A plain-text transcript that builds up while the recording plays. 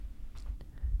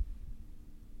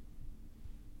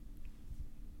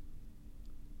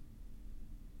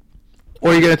Or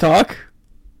are you going to talk?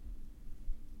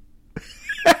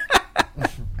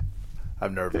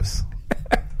 I'm nervous.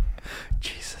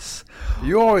 Jesus.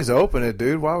 You always open it,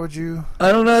 dude. Why would you?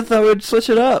 I don't know. I thought we'd switch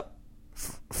it up.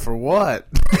 For what?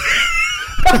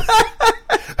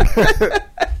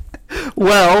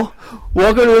 Well,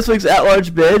 welcome to this week's At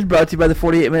Large Bid, brought to you by the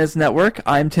 48 Minutes Network.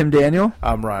 I'm Tim Daniel.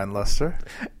 I'm Ryan Lester.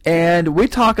 And we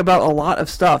talk about a lot of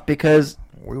stuff because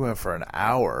we went for an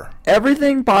hour.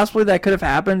 Everything possibly that could have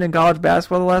happened in college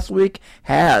basketball the last week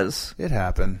has. It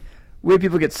happened. We had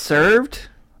people get served.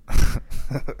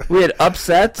 We had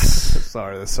upsets.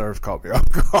 Sorry, the serve caught me off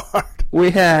guard. We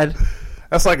had...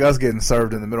 That's like us getting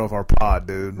served in the middle of our pod,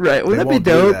 dude. Right. Wouldn't that be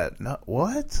dope? That. No,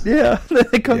 what? Yeah.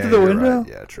 They come through the window. Right.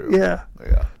 Yeah, true. Yeah.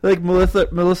 Like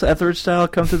Melissa Etheridge style,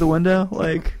 come through the window.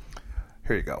 Like,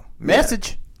 here you go.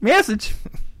 Message. Yeah. Message.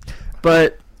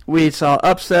 But we saw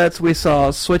upsets. We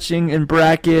saw switching in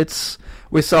brackets.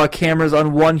 We saw cameras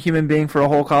on one human being for a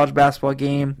whole college basketball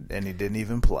game. And he didn't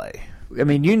even play. I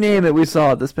mean, you name it, we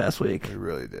saw it this past week. We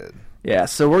really did. Yeah,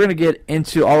 so we're going to get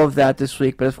into all of that this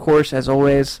week. But, of course, as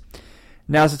always,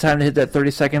 now's the time to hit that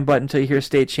 30-second button until you hear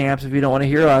State Champs. If you don't want to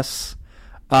hear us,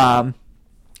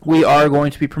 we are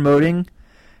going to be promoting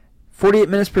 48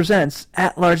 Minutes Presents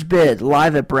At Large Bid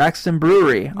live at Braxton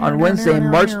Brewery on Wednesday,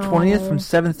 March 20th from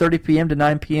 7:30 p.m. to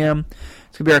 9 p.m.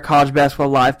 It's going to be our college basketball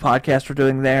live podcast we're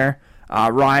doing there.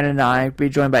 Ryan and I will be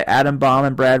joined by Adam Baum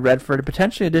and Brad Redford and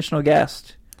potentially additional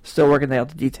guests. Still working out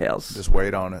the details. Just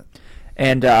wait on it.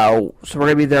 And so we're going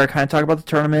to be there, kind of talk about the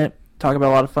tournament, talk about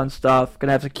a lot of fun stuff. Going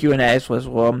to have some Q&A, so as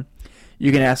well,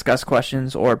 you can ask us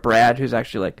questions, or Brad, who's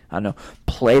actually, like, I don't know,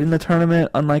 played in the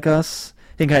tournament, unlike us.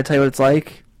 He can kind of tell you what it's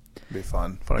like. It'll be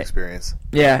fun experience.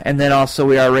 Yeah, and then also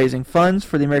we are raising funds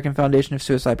for the American Foundation of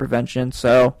Suicide Prevention.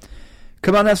 So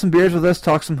come on and have some beers with us,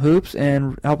 talk some hoops,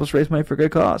 and help us raise money for a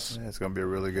good cause. Yeah, it's going to be a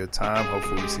really good time.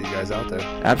 Hopefully we see you guys out there.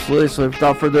 Absolutely. So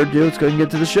without further ado, let's go ahead and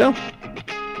get to the show.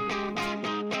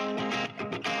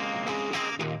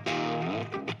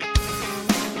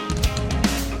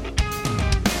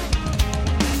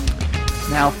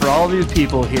 Now, for all of you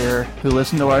people here who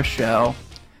listen to our show,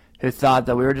 who thought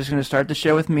that we were just going to start the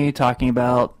show with me talking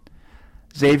about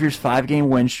Xavier's 5-game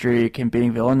win streak and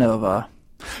beating Villanova,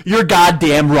 you're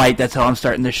goddamn right. That's how I'm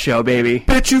starting this show, baby.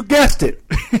 Bitch, you guessed it.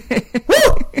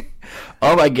 Woo!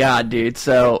 Oh, my God, dude.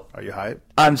 So, are you hyped?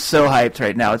 I'm so hyped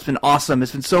right now. It's been awesome.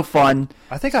 It's been so fun.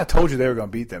 I think I told you they were going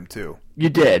to beat them, too. You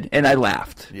did, and I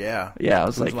laughed. Yeah. Yeah, I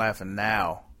was Who's laughing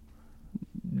now?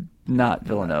 Not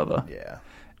Villanova. Yeah.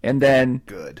 And then...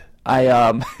 Good.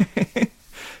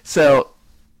 So,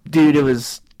 dude, it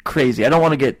was crazy. I don't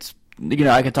want to get...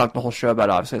 I could talk the whole show about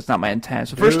it. Obviously, it's not my intent.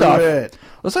 So first off,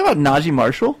 let's talk about Najee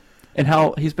Marshall and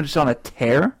how he's been just on a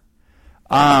tear.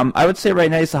 I would say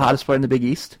right now he's the hottest player in the Big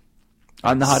East.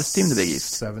 On the hottest team in the Big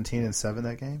East. 17-7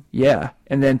 that game? Yeah.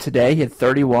 And then today he had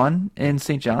 31 in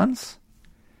St. John's.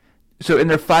 So in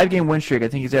their 5-game win streak, I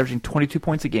think he's averaging 22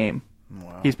 points a game.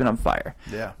 Wow. He's been on fire.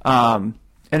 Yeah. And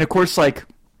of course, like,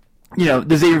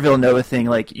 the Xavier Villanova thing,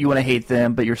 like, you want to hate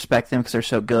them, but you respect them because they're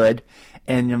so good.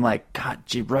 And I'm like, God,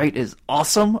 G. Wright is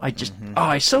awesome. I just,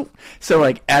 so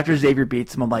like, after Xavier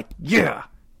beats him, I'm like, yeah,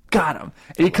 got him.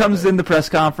 And he comes in the press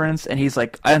conference, and he's,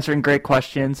 like, answering great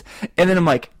questions. And then I'm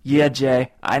like, yeah,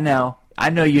 Jay, I know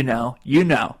you know. If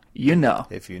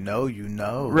you know, you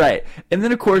know. Right. And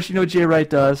then, of course, you know what Jay Wright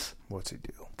does? What's he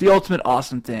do? The ultimate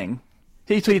awesome thing.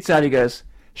 He tweets out, he goes,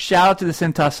 shout out to the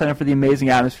Cintas Center for the amazing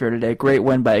atmosphere today. Great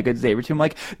win by a good Xavier team. I'm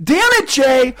like, damn it,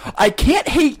 Jay! I can't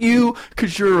hate you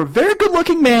because you're a very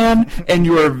good-looking man, and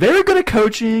you're very good at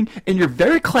coaching, and you're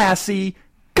very classy.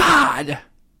 God!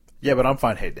 Yeah, but I'm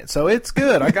fine hating it. So it's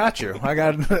good. I got you.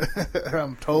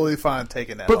 I'm totally fine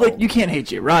taking that. But, like, you can't hate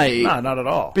Jay Wright. Nah, not at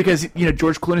all. Because,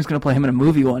 George Clooney's going to play him in a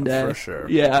movie one day. For sure.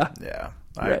 Yeah. Yeah,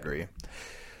 I agree.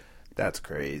 That's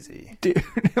crazy. Dude,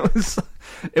 it was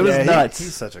nuts.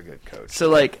 He's such a good coach. So,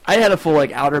 like, I had a full,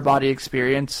 like, outer body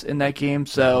experience in that game,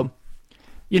 so,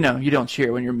 you don't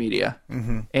cheer when you're media.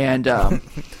 Mm-hmm. And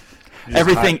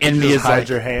everything in me is hide like...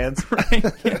 your hands.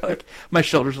 Right? Like, my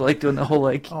shoulders are, like, doing the whole,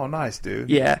 like... Oh, nice, dude.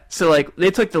 Yeah. So, like,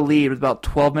 they took the lead about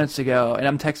 12 minutes ago, and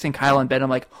I'm texting Kyle in bed, I'm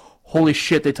like, holy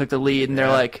shit, they took the lead, and they're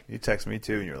like... You text me,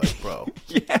 too, and you're like, bro.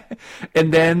 Yeah.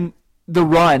 And then... the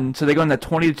run, so they go on that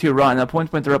 20-2 run, and at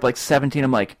points point they're up like 17.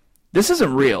 I'm like, this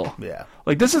isn't real. Yeah.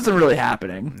 Like, this isn't really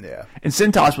happening. Yeah. And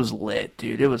Cintas was lit,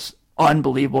 dude. It was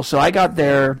unbelievable. So I got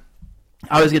there.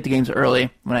 I always get the games early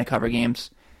when I cover games.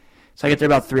 So I get there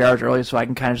about 3 hours early so I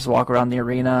can kind of just walk around the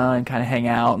arena and kind of hang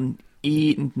out and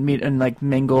eat and meet and, like,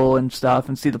 mingle and stuff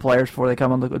and see the players before they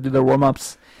come and do their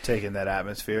warm-ups. Taking that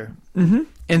atmosphere. Mm-hmm.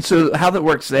 And so how that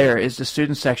works there is the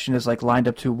student section is, like, lined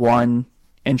up to one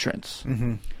entrance.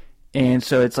 Mm-hmm. And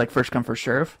so it's like first come, first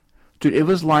serve. Dude, it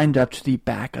was lined up to the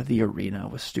back of the arena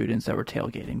with students that were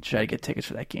tailgating to try to get tickets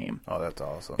for that game. Oh, that's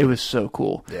awesome. It was so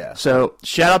cool. Yeah. So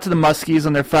shout out to the Muskies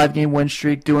on their 5-game win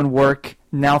streak, doing work.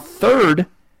 Now third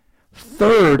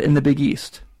in the Big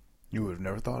East. You would have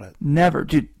never thought it. Never.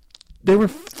 Dude, they were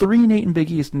 3-8 in Big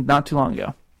East not too long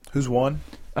ago. Who's won?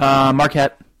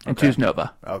 Marquette and Okay. two's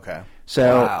Nova. Okay.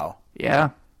 So, wow. yeah.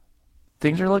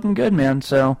 Things are looking good, man.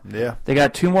 So Yeah. they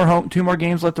got two more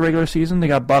games left the regular season. They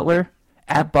got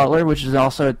at Butler, which is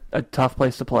also a tough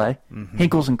place to play. Mm-hmm.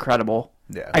 Hinkle's incredible.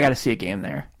 Yeah. I got to see a game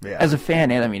there. Yeah. As a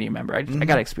fan and a media member, I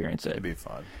got to experience it. It'd be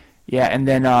fun. Yeah, and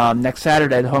then next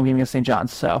Saturday, the home game against St.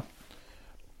 John's. So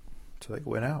So they could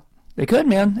win out. they could,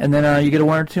 man. And then you get a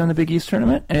 1 or 2 in the Big East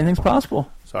tournament. Anything's possible.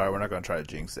 Sorry, we're not going to try to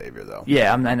jinx Xavier, though.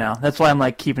 Yeah, I know. That's why I'm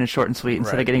like keeping it short and sweet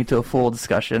instead Right. of getting into a full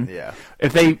discussion. Yeah.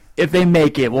 If they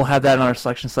make it, we'll have that on our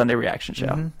Selection Sunday reaction show.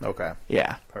 Mm-hmm. Okay.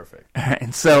 Yeah. Perfect.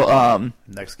 And so,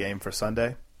 Next game for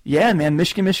Sunday? yeah, man,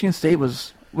 Michigan State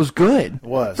was good. It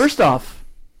was. First off,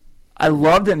 I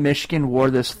love that Michigan wore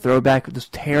this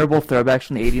terrible throwbacks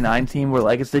from the '89 team, where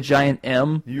like it's the giant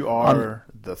M. You are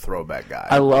the throwback guy.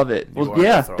 I love it. You Well, are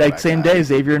yeah, the throwback like same guy. day,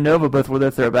 Xavier and Nova both wore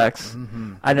their throwbacks.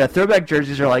 Mm-hmm. I know throwback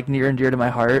jerseys are like near and dear to my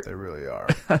heart. They really are.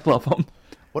 I love them.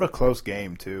 What a close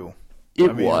game, too.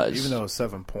 It was. Even though it's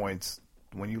 7 points,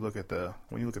 when you look at the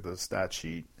stat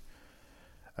sheet,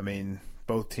 I mean,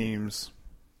 both teams,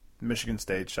 Michigan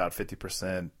State shot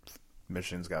 50%.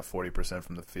 Michigan's got 40%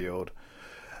 from the field.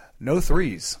 No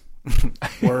threes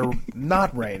were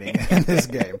not raining in this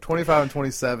game. 25 and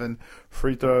 27.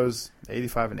 Free throws,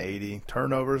 85 and 80.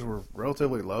 Turnovers were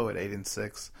relatively low at 8 and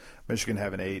 6. Michigan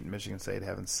having 8, Michigan State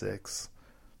having 6.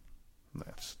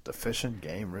 That's an efficient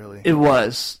game, really. It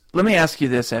was. Let me ask you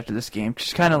this after this game,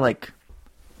 just kind of like,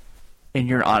 in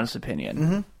your honest opinion,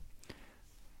 Mm-hmm.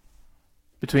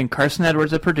 between Carson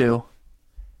Edwards at Purdue,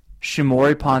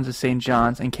 Shimori Pons at St.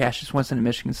 John's, and Cassius Winston at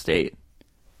Michigan State,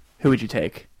 who would you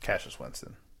take? Cassius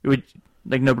Winston. Would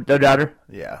like no doubter?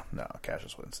 Yeah, no,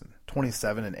 Cassius Winston.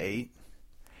 27 and 8.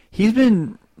 He's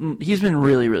been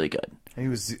really, really good. And he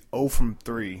was 0 from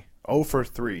 3. 0 for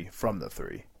 3 from the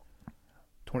 3.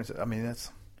 27. I mean,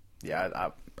 that's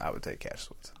I would take Cassius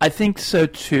Winston. I think so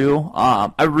too.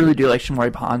 I really do like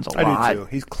Shimori Pons a lot. I do too.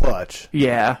 He's clutch.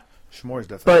 Yeah, Shimori's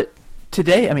definitely. but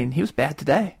today, I mean, he was bad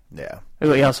today. Yeah.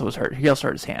 He also was hurt. He also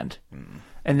hurt his hand.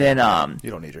 And then You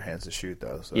don't need your hands to shoot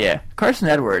though. So. yeah, Carson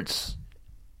Edwards,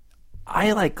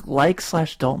 I like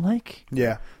 / don't like.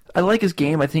 Yeah. I like his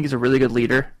game. I think he's a really good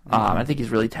leader. I think he's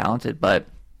really talented, but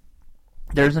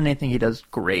there isn't anything he does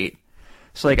great.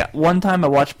 So, like, one time I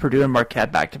watched Purdue and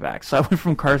Marquette back-to-back. So I went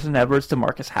from Carson Edwards to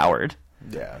Marcus Howard.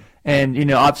 Yeah. And, you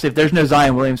know, obviously, if there's no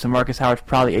Zion Williamson, Marcus Howard's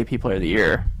probably AP Player of the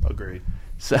Year. Agreed.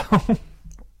 So,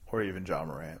 Or even John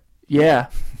Morant. yeah.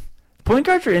 Point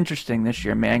guards are interesting this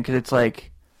year, man, because it's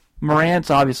like Morant's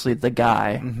obviously the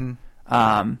guy.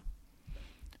 Mm-hmm.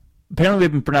 Apparently,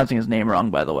 we've been pronouncing his name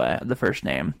wrong, by the way, the first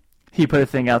name. He put a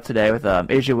thing out today with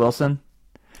AJ Wilson.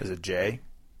 Is it Jay?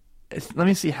 Let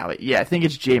me see how it... Yeah, I think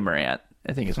it's Jay Morant.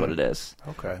 I think is what it is.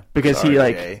 Okay. Because Sorry,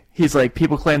 Jay. he's like,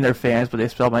 people claim they're fans, but they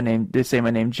spell my name, they say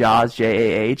my name Jaws, Jah,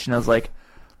 and I was like,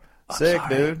 Sick,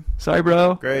 sorry. dude. Sorry,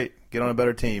 bro. Great. Get on a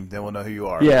better team, then we'll know who you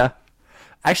are. Yeah.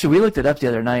 Actually, we looked it up the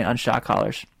other night on Shot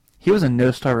Callers. He was a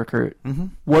no-star recruit. Mm-hmm.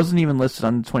 Wasn't even listed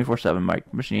on the 24/7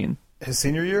 mic machine. His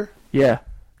senior year? Yeah.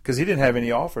 Because he didn't have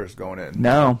any offers going in.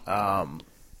 No.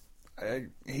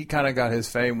 He kind of got his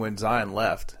fame when Zion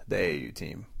left the AAU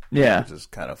team. Yeah. Which is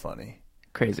kind of funny.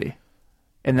 Crazy.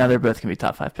 And now they're both going to be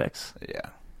top 5 picks. Yeah.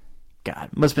 God,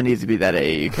 must have been easy to be that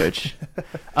AAU coach.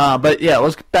 But yeah,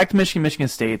 let's back to Michigan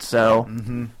State. So,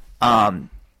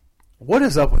 What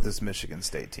is up with this Michigan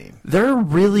State team? they're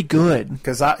really good.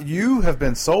 Because you have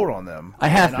been sold on them. I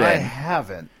have and been. I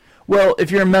haven't. Well, if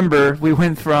you remember, we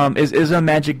went from is Izzo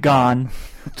Magic gone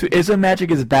to Izzo Magic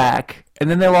is back, and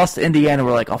then they lost to Indiana.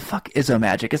 We're like, oh fuck, Izzo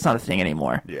Magic, it's not a thing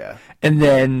anymore. Yeah. And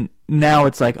then now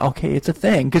it's like, okay, it's a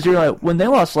thing because you're like, when they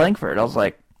lost Langford, I was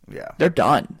like, Yeah. they're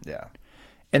done. Yeah.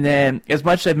 And then as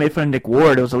much as I made fun of Nick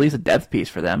Ward, it was at least a depth piece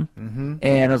for them. Mm-hmm.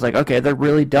 And I was like, okay, they're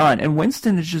really done. And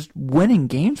Winston is just winning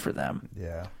games for them.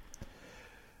 Yeah.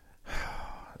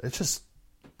 It's just,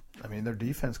 I mean, their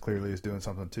defense clearly is doing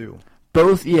something too.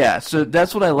 Both, yeah. So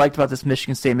that's what I liked about this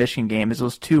Michigan State-Michigan game is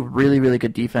those two really, really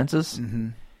good defenses. Mm-hmm.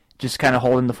 Just kind of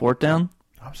holding the fort down.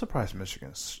 I'm surprised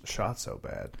Michigan shot so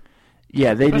bad.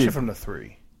 Yeah, they Especially did. from the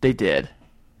 3. They did.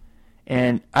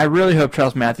 And I really hope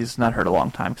Charles Matthews is not hurt a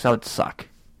long time because that would suck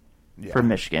Yeah. for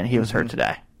Michigan. He was hurt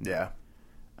today. Yeah.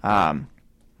 Let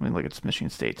me look at this Michigan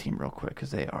State team real quick because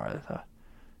they're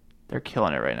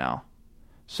killing it right now.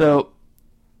 So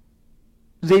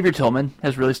Xavier Tillman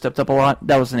has really stepped up a lot.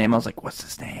 That was the name. I was like, what's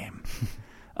his name?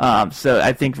 So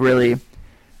I think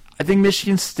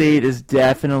Michigan State is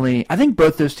definitely. I think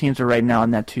both those teams are right now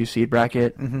in that 2 seed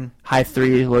bracket, high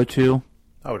 3, low 2.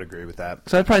 I would agree with that.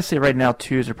 So I'd probably say right now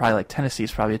 2s are probably like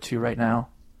Tennessee's probably a 2 right now.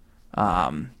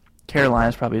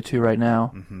 Carolina's probably a 2 right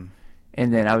now.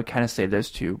 And then I would kind of say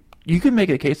those two. You could make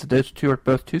a case that those two are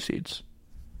both 2 seeds.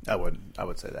 I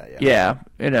would say that. Yeah.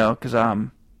 Yeah, because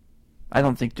I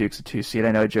don't think Duke's a 2 seed.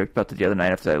 I know I joked about that the other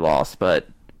night after they lost, but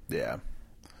yeah,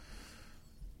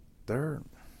 they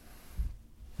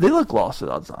look lost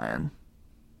without Zion.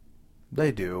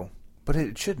 They do, but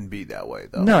it shouldn't be that way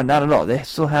though. No, not at all. They're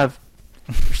still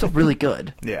really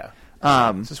good. Yeah.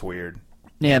 It's just weird.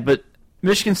 Yeah, but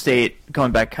Michigan State,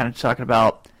 going back, kind of talking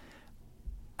about.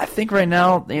 I think right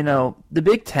now, the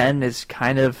Big Ten is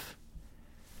kind of.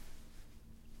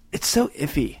 It's so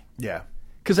iffy. Yeah.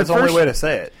 Because that's the only way to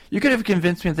say it. You could have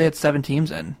convinced me that they had 7 teams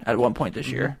in at one point this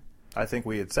year. I think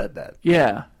we had said that.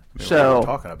 Yeah. We so were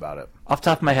talking about it. Off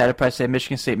the top of my head, I'd probably say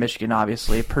Michigan State, Michigan,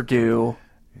 obviously, Purdue.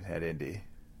 You had Indy.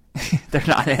 They're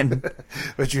not in.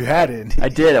 But you had Indy. I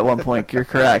did at one point. You're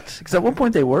correct. Because at one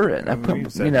point they were in.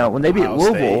 When they beat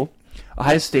Louisville,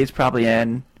 Ohio State's probably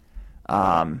in.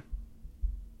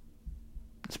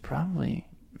 It's probably.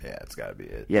 Yeah, it's got to be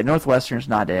it. Yeah, Northwestern's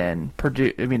not in.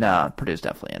 Purdue's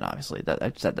definitely in, obviously.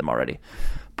 I said them already.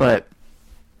 But,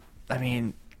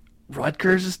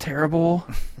 Rutgers is terrible.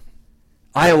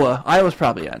 Iowa's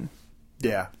probably in.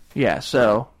 Yeah. Yeah,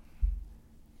 so.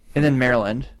 And then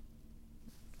Maryland.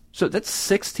 So that's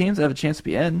 6 teams that have a chance to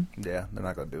be in. Yeah, they're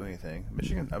not going to do anything.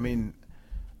 Michigan,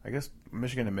 I guess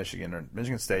Michigan and Michigan, or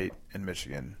Michigan State and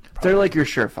Michigan. They're like your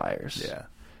surefires. Yeah.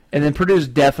 And then Purdue's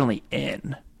definitely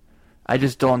in. I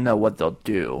just don't know what they'll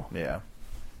do. Yeah.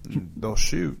 They'll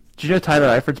shoot. Did you know Tyler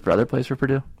Eifert's brother plays for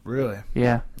Purdue? Really?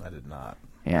 Yeah. I did not.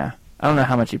 Yeah. I don't know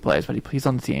how much he plays, but he's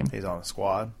on the team. He's on the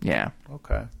squad? Yeah.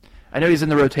 Okay. I know he's in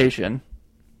the rotation.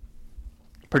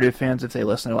 Purdue fans, if they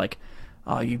listen, are like,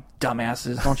 oh, you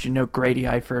dumbasses, don't you know Grady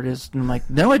Eifert is? And I'm like,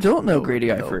 no, I don't know Grady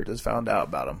Eifert. Just found out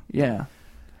about him. Yeah.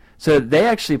 So they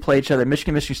actually play each other.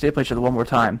 Michigan State play each other one more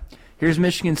time. Here's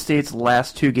Michigan State's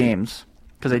last 2 games,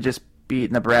 because they just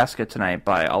beat Nebraska tonight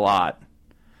by a lot.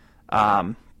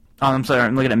 I'm sorry,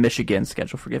 I'm looking at Michigan's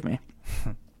schedule, forgive me.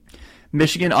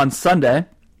 Michigan on Sunday,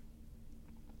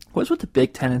 what's with the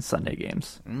Big Ten and Sunday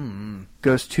games?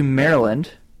 Goes to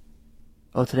Maryland.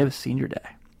 Oh, today was senior day.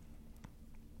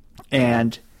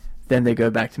 And then they go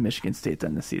back to Michigan State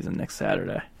then the season next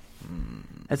Saturday.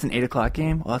 That's an 8 o'clock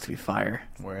game? Well, that's going to be fire.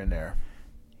 We're in there.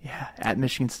 Yeah, at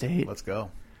Michigan State. Let's go.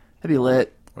 That'd be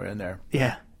lit. We're in there.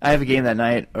 Yeah. I have a game that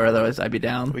night, or otherwise I'd be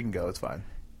down. We can go. It's fine.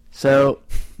 So,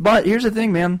 but here's the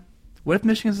thing, man. What if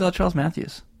Michigan's without Charles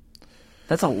Matthews?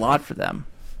 That's a lot for them.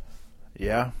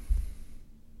 Yeah.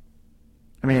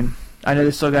 I know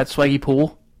they still got Swaggy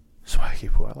Poole.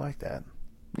 Swaggy Poole, I like that.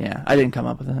 Yeah, I didn't come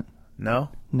up with it. No?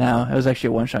 No, it was actually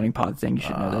a one-shining pod thing. You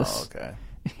should know this. Okay.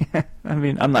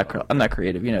 I'm not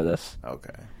creative. You know this. Okay.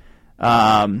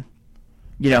 Obviously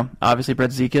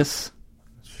Brett Zekas.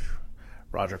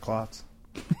 Roger Klotz.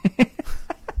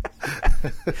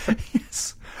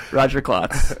 Yes, Roger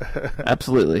Klotz.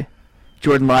 Absolutely.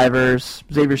 Jordan Livers,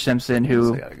 Xavier Simpson,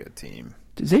 who... They got a good team.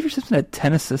 Xavier Simpson had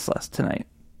 10 assists tonight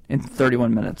in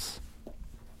 31 minutes.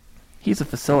 He's a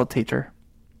facilitator.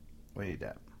 We need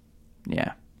that.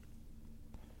 Yeah.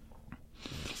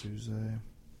 Tuesday.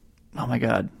 Oh my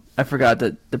God. I forgot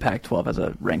that the Pac-12 has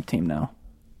a ranked team now.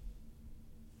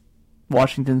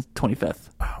 Washington's 25th.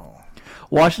 Oh.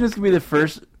 Washington's going to be the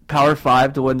first Power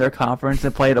 5 to win their conference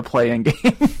and play at a play-in game.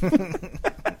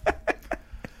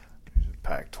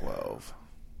 Pac-12.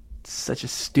 Such a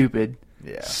stupid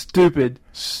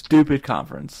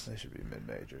conference. They should be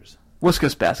mid-majors. West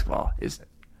Coast basketball is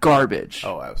garbage.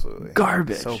 Oh, absolutely.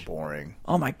 Garbage. So boring.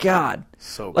 Oh my God.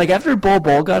 So boring. Like after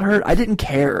Bol got hurt, I didn't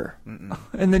care.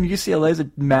 And then UCLA's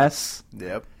a mess.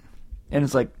 Yep. And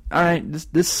it's like, all right,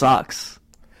 this sucks.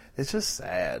 It's just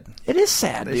sad. It is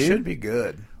sad, They dude. should be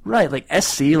good. Right, like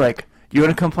SC, like, you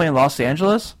want to come play in Los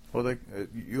Angeles? Well,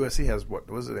 USC has, what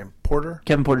was it, Porter?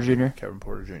 Kevin Porter Jr. Kevin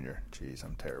Porter Jr. Jeez,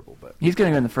 I'm terrible, but... He's going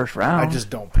to go in the first round. I just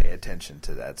don't pay attention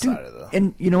to that Dude, side of the...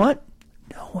 And you know what?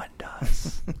 No one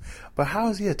does. But how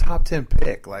is he a top 10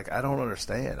 pick? Like, I don't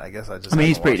understand. I guess I just...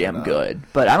 He's pretty damn good,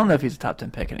 but I don't know if he's a top 10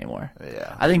 pick anymore.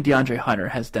 Yeah. I think DeAndre Hunter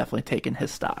has definitely taken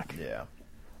his stock. Yeah.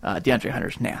 DeAndre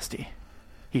Hunter's nasty.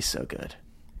 He's so good.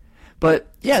 But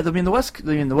yeah, the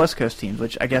West Coast teams,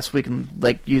 which I guess we can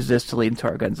use this to lead into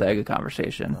our Gonzaga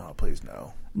conversation. Oh, please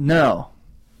no. No,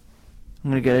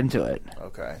 I'm gonna get into it.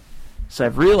 Okay. So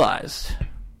I've realized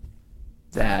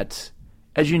that,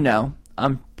 as you know,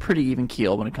 I'm pretty even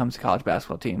keel when it comes to college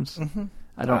basketball teams. Mm-hmm.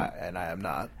 I don't, and I am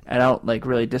not. I don't like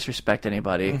really disrespect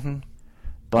anybody, Mm-hmm.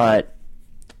 but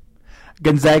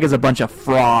Gonzaga's a bunch of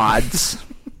frauds.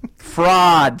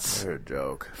 Frauds. They're a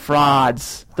joke.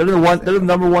 Frauds. They're the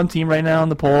number one team right now in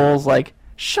the polls. Like,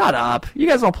 shut up. You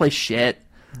guys don't play shit.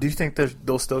 Do you think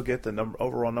they'll still get the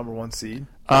overall number 1 seed?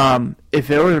 If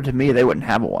it were to me, they wouldn't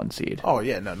have a 1 seed. Oh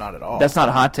yeah, no, not at all. That's not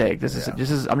a hot take. This Yeah.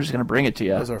 is. I'm just gonna bring it to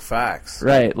you. Those are facts.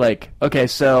 Right. Like, okay,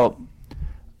 so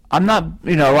I'm not.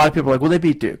 A lot of people are like, well, they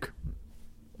beat Duke.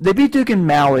 They beat Duke in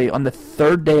Maui on the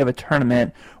third day of a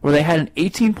tournament where they had an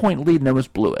 18-point lead and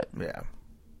almost blew it. Yeah.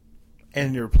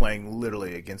 And you're playing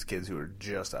literally against kids who are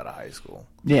just out of high school.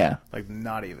 Yeah. Like,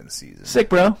 not even seasoned. Sick,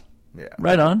 bro. Yeah.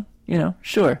 Right on.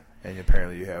 Sure. And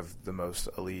apparently you have the most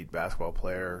elite basketball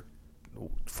player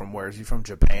from, where is he from?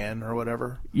 Japan or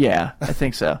whatever? Yeah, I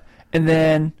think so. And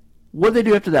then what do they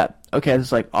do after that? Okay,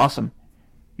 it's like, awesome.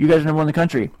 You guys are number one in the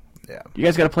country. Yeah. You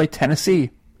guys got to play Tennessee.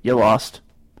 You lost.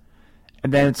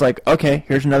 And then it's like, okay,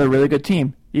 here's another really good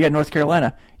team. You got North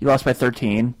Carolina. You lost by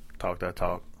 13. Talk that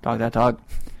talk. Talk that talk.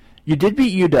 You did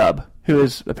beat UW, who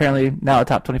is apparently now a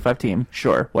top 25 team.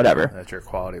 Sure, whatever. That's your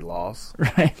quality loss.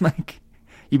 Right? Like,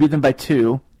 you beat them by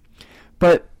 2.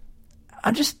 But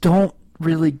I just don't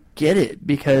really get it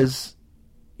because,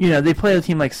 they played a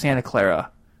team like Santa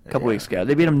Clara a couple weeks ago.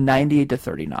 They beat them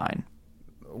 98-39.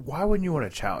 Why wouldn't you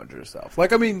want to challenge yourself?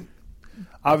 Like, I mean,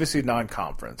 obviously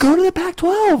non-conference. Go to the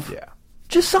Pac-12. Yeah.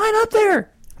 Just sign up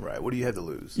there. Right. What do you have to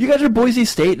lose? You guys are Boise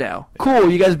State now.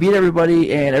 Cool. You guys beat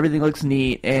everybody, and everything looks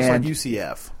neat. And It's like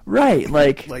UCF. right,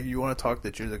 like you want to talk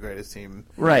that you're the greatest team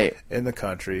right. in the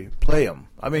country. Play them.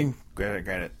 I mean,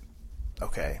 granted,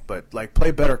 okay, but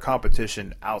play better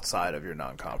competition outside of your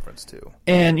non-conference too.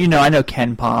 And I know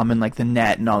Ken Pom and the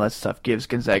net and all that stuff gives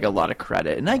Gonzaga a lot of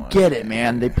credit, and I get it,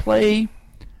 man. They play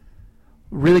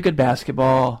really good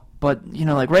basketball, but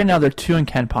right now they're 2 in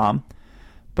Ken Pom.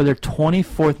 But they're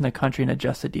 24th in the country in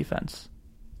adjusted defense.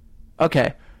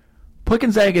 Okay. Put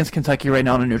Gonzaga against Kentucky right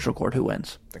now on a neutral court. Who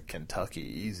wins? The Kentucky,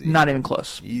 easy. Not even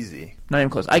close. Easy. Not even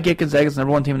close. I get Gonzaga's the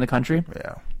number 1 team in the country.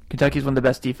 Yeah. Kentucky's one of the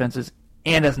best defenses,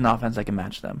 and as an offense, I can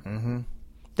match them. Mm-hmm.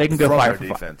 They can go From fire their for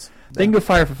defense. fire. They can go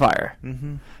fire for fire.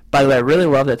 Mm-hmm. By the way, I really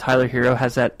love that Tyler Hero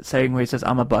has that saying where he says,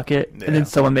 I'm a bucket, and then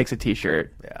someone makes a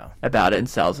T-shirt about it and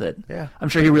sells it. Yeah. I'm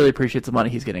sure he really appreciates the money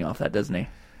he's getting off that, doesn't he?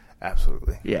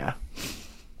 Absolutely. Yeah.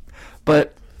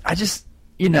 But I just,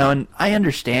 and I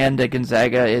understand that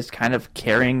Gonzaga is kind of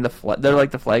carrying they're like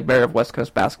the flag bearer of West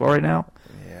Coast basketball right now.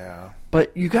 Yeah.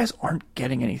 But you guys aren't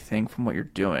getting anything from what you're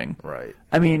doing. Right.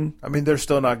 I mean, they're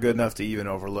still not good enough to even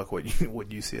overlook what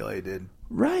UCLA did.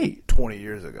 Right. 20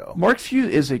 years ago. Mark Few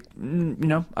is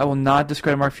I will not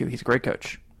discredit Mark Few. He's a great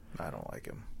coach. I don't like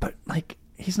him. But,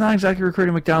 he's not exactly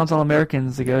recruiting McDonald's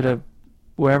All-Americans to go to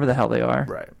wherever the hell they are.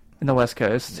 Right. In the West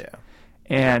Coast. Yeah.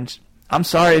 And I'm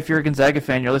sorry if you're a Gonzaga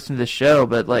fan, you're listening to this show,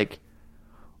 but,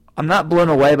 I'm not blown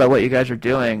away by what you guys are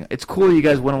doing. It's cool you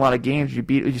guys win a lot of games,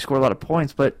 you score a lot of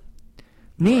points, but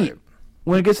neat. Right.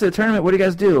 When it gets to the tournament, what do you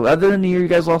guys do? Other than the year you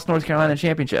guys lost North Carolina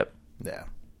championship. Yeah.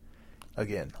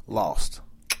 Again, lost.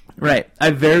 Right.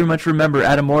 I very much remember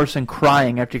Adam Morrison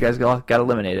crying after you guys got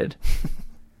eliminated.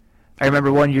 I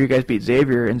remember one year you guys beat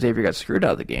Xavier, and Xavier got screwed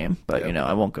out of the game, but,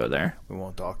 I won't go there. We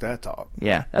won't talk that talk.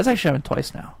 Yeah, that's actually happened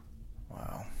twice now.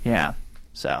 Wow. Yeah.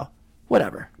 So,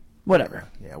 whatever.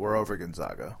 Yeah, we're over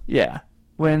Gonzaga. Yeah.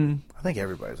 I think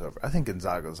everybody's over. I think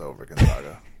Gonzaga's over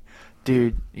Gonzaga.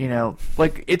 Dude,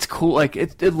 it's cool.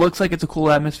 It looks like it's a cool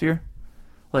atmosphere.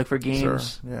 For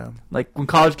games. Sure. Yeah. When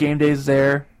College Game Day is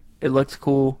there, it looks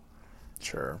cool.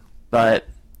 Sure. But,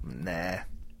 nah.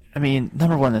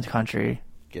 number 1 in the country.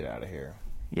 Get out of here.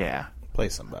 Yeah. Play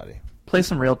somebody. Play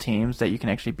some real teams that you can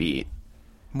actually beat.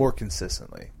 More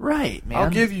consistently. Right, man.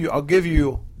 I'll give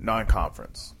you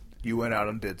non-conference. You went out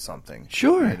and did something.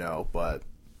 Sure. But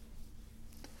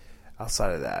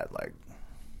outside of that,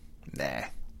 nah.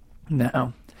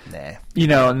 No. Nah.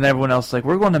 And everyone else is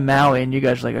we're going to Maui, and you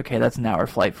guys are okay, that's an hour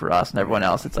flight for us, and everyone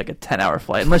else, it's a 10-hour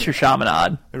flight, unless you're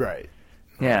Chaminade. Right.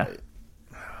 Yeah. Right.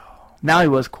 Maui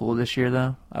was cool this year,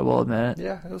 though. I will admit it.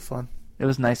 Yeah, it was fun. It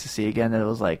was nice to see again that it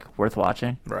was, worth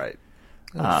watching. Right.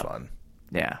 It was fun.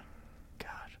 Yeah.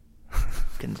 God.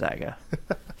 Gonzaga.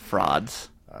 Frauds.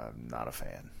 I'm not a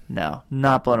fan. No,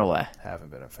 not blown away.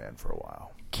 Haven't been a fan for a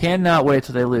while. Cannot wait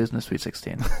till they lose in the Sweet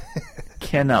 16.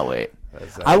 Cannot wait.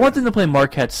 I want them to play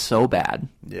Marquette so bad.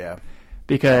 Yeah.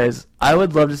 Because I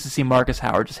would love just to see Marcus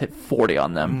Howard just hit 40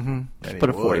 on them. Mm-hmm. Just put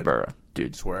a 40 burger.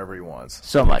 Dude. Just wherever he wants.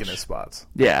 So much. Picking his spots.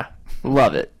 Yeah.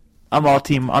 Love it. I'm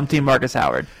team Marcus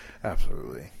Howard.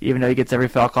 Absolutely. Even though he gets every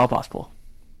foul call possible.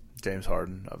 James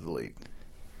Harden of the league.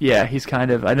 Yeah, he's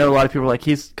kind of. I know a lot of people are like,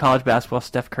 he's college basketball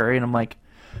Steph Curry, and I'm like,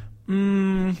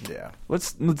 Yeah.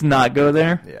 let's not go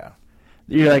there. Yeah.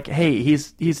 You're like, hey,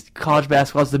 he's college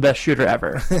basketball's the best shooter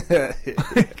ever.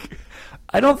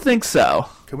 I don't think so.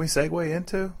 Can we segue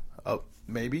into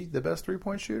maybe the best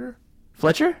 3-point shooter?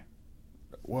 Fletcher?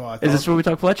 Well, Is this where we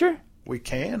talk Fletcher? we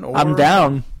can? Or, I'm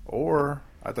down. Or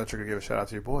I thought you were going to give a shout out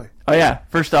to your boy. Oh, yeah.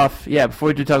 First off, before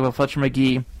we do talk about Fletcher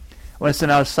McGee, I want to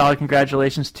send out a solid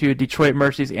congratulations to Detroit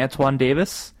Mercy's Antoine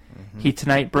Davis. Mm-hmm. He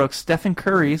tonight broke Stephen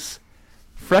Curry's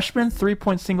freshman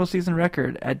 3-point single-season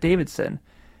record at Davidson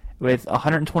with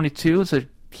 122. So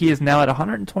he is now at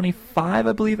 125,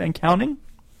 I believe, and counting,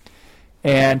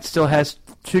 and still has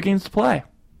 2 games to play.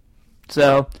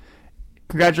 So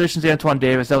congratulations to Antoine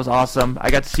Davis. That was awesome. I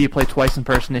got to see you play twice in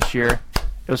person this year.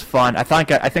 It was fun. I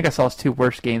think I saw his 2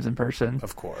 worst games in person.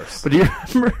 Of course. But do you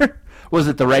remember, was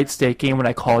it the Wright State game when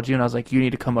I called you and I was like, you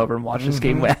need to come over and watch this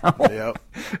game now? Yep.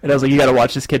 And I was like, you got to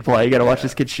watch this kid play. You got to watch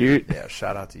this kid shoot. Yeah,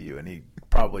 shout out to you. And he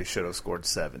probably should have scored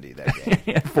 70 that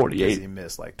game. 48. Because he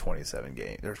missed like 27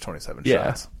 games. There's 27 Yeah.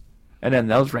 shots. And then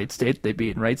that was Wright State they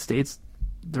beat. And Wright State's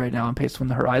right now on pace to win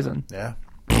the Horizon. Yeah.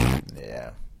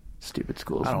 Yeah. Stupid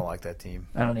schools. I don't like that team.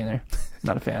 I don't either.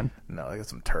 Not a fan. No, they got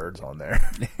some turds on there.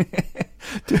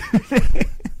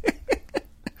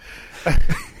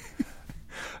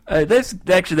 They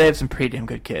have some pretty damn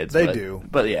good kids. They do.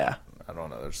 But yeah. I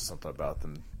don't know. There's just something about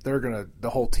them. The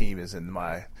whole team is in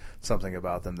something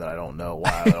about them that I don't know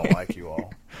why I don't like you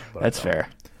all. But That's fair.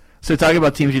 So talking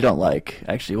about teams you don't like,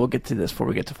 actually, we'll get to this before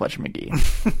we get to Fletcher McGee.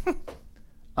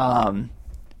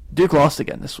 Duke lost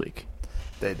again this week.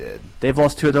 They did. They've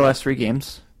lost 2 of their last 3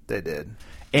 games. They did.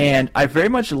 And I really,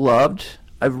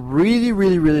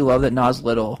 really, really love that Nas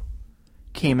Little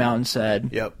came out and said,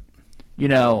 Yep.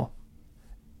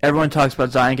 Everyone talks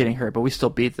about Zion getting hurt, but we still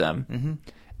beat them. Mm-hmm.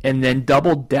 And then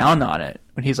doubled down on it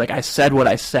when he's like, I said what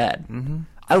I said. Mm-hmm.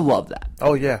 I love that.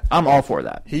 Oh, yeah. I'm all for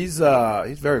that. He's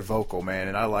very vocal, man,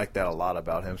 and I like that a lot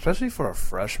about him, especially for a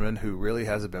freshman who really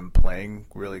hasn't been playing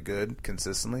really good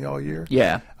consistently all year.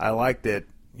 Yeah. I like that,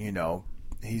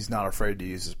 he's not afraid to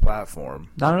use his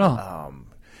platform. Not at all.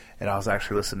 And I was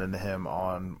actually listening to him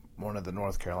on one of the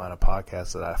North Carolina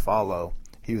podcasts that I follow.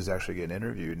 He was actually getting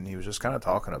interviewed, and he was just kind of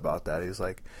talking about that. He's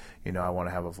like, I want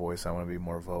to have a voice. I want to be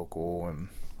more vocal, and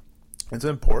it's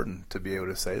important to be able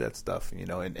to say that stuff,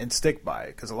 and stick by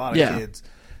it, because a lot of kids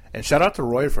 – and shout out to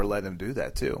Roy for letting him do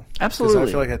that too. Absolutely. Because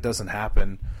I feel like that doesn't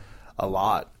happen a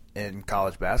lot in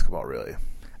college basketball, really.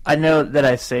 I know that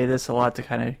I say this a lot to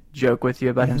kind of joke with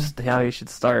you about how he should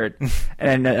start,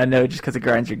 and I know just because it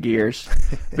grinds your gears.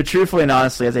 But truthfully and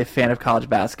honestly, as a fan of college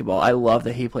basketball, I love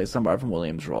that he plays somebody from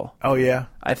Williams' role. Oh, yeah?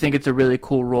 I think it's a really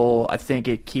cool role. I think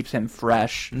it keeps him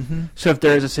fresh. Mm-hmm. So if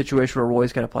there is a situation where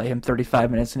Roy's got to play him 35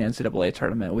 minutes in the NCAA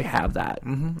tournament, we have that.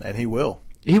 Mm-hmm. And he will.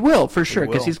 He will, for sure,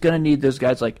 because he's going to need those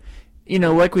guys like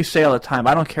we say all the time,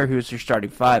 I don't care who's your starting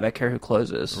 5, I care who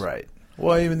closes. Right.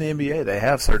 Well, even the NBA, they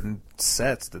have certain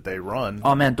sets that they run.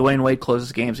 Oh, man, Dwayne Wade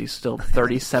closes games. He's still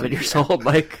 37 years old.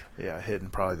 Yeah, hitting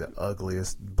probably the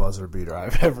ugliest buzzer beater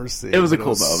I've ever seen. It was a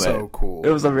cool moment. So cool.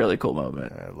 It was a really cool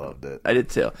moment. I loved it. I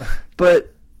did too.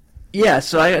 But, yeah,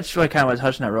 so I just kind of want to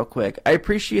touch on that real quick. I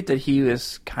appreciate that he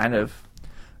was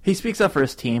he speaks up for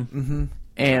his team. Mm-hmm.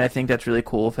 And I think that's really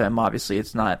cool of him. Obviously,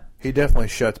 it's not. He definitely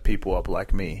shuts people up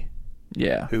like me.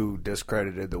 Yeah. Who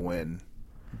discredited the win.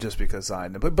 Just because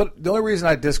Zion, but the only reason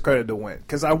I discredit the win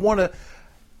because I want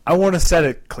to set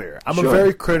it clear. I'm a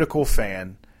very critical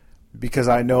fan because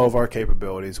I know of our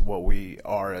capabilities, what we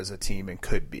are as a team and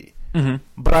could be. Mm-hmm.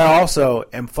 But I also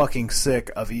am fucking sick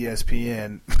of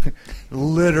ESPN,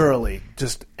 literally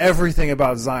just everything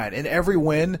about Zion, and every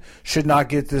win should not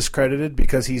get discredited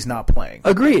because he's not playing.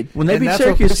 Agreed. When they beat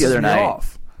Syracuse the other night,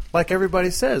 like everybody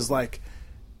says,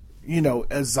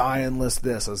 a Zion-less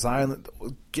this, a Zion.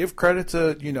 Give credit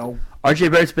to, RJ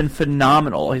Barrett's been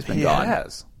phenomenal. He's been gone. He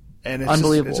has. And it's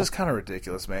unbelievable. It's just kind of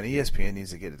ridiculous, man. ESPN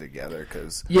needs to get it together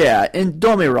because. Yeah, and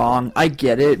don't get me wrong. I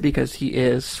get it because he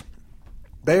is.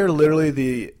 They are literally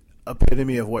the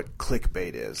epitome of what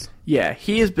clickbait is. Yeah,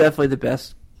 he is definitely the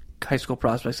best high school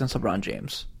prospect since LeBron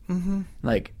James. Mm-hmm.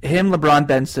 Like, him, LeBron,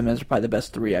 Ben Simmons are probably the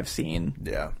best 3 I've seen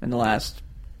in the last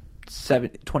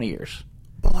 20 years.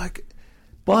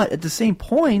 But at the same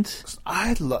point,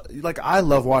 I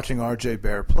love watching R.J.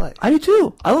 Barrett play. I do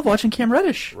too. I love watching Cam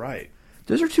Reddish. Right.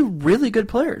 Those are 2 really good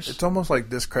players. It's almost like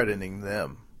discrediting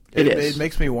them. It is. It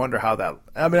makes me wonder how that.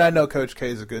 I mean, I know Coach K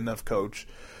is a good enough coach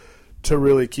to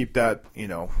really keep that.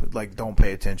 Don't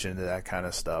pay attention to that kind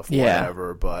of stuff. Yeah.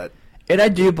 Whatever. But. And I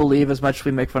do believe, as much as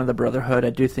we make fun of the Brotherhood,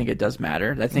 I do think it does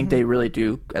matter. I think they really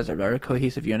do, as a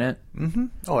cohesive unit. Mm-hmm.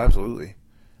 Oh, absolutely.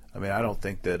 I mean, I don't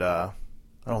think that I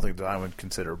would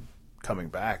consider coming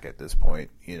back at this point,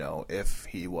 if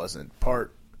he wasn't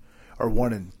part or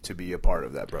wanted to be a part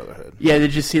of that brotherhood. Yeah,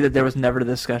 did you see that there was never a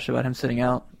discussion about him sitting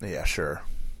out? Yeah, sure.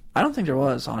 I don't think there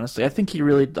was, honestly. I think he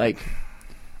really,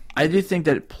 I do think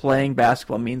that playing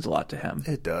basketball means a lot to him.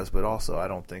 It does, but also I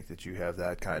don't think that you have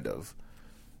that kind of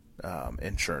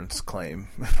insurance claim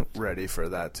ready for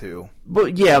that too.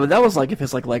 But yeah, but that was if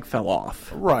his leg fell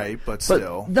off. Right, but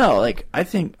still. No, I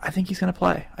think he's gonna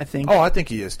play. I think. Oh, I think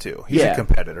he is too. He's a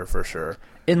competitor for sure.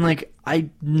 And I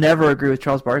never agree with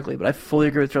Charles Barkley, but I fully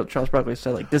agree with Charles Barkley.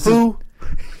 So this Who?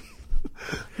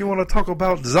 You want to talk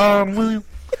about Zion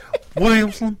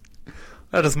Williamson?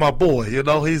 That is my boy.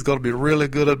 He's going to be really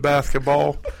good at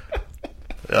basketball.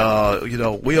 We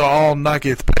are on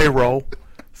Nike's payroll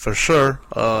for sure.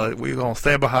 We're going to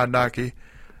stand behind Nike.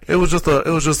 It was just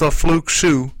a fluke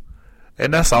shoe,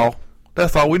 and that's all.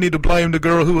 That's all. We need to blame the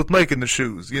girl who was making the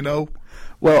shoes.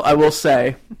 Well, I will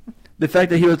say, the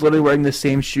fact that he was literally wearing the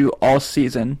same shoe all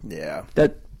season. Yeah.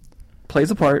 That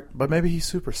plays a part. But maybe he's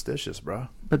superstitious, bro.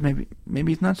 But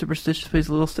maybe he's not superstitious, but he's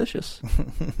a little stitious.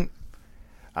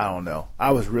 I don't know.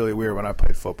 I was really weird when I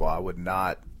played football. I would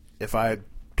not, if I had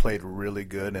played really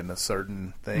good in a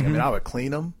certain thing, I mean, I would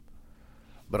clean them,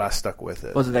 but I stuck with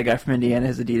it. Was it that guy from Indiana?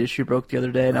 His Adidas shoe broke the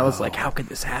other day, and I was like, how could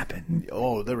this happen?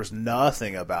 Oh, there was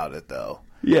nothing about it, though.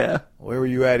 Yeah. Where were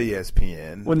you at,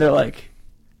 ESPN? When they're like,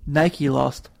 Nike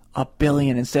lost $1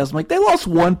 billion in sales. I'm like, they lost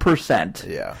 1%.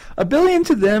 Yeah. $1 billion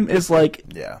to them is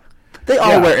yeah. They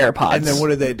all wear AirPods. And then what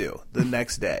did they do the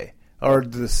next day or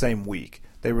the same week?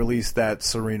 They released that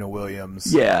Serena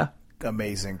Williams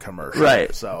amazing commercial.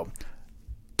 Right. So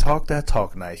talk that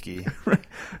talk, Nike.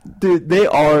 Dude, they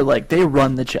are they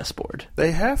run the chessboard.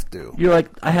 They have to. You're like,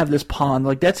 I have this pawn.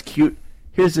 That's cute.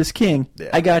 Here's this king.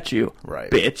 Yeah. I got you. Right.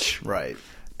 Bitch. Right.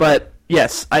 But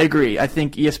yes, I agree. I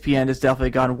think ESPN has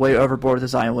definitely gone way overboard with the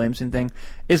Zion Williamson thing.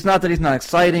 It's not that he's not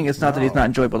exciting. It's not that he's not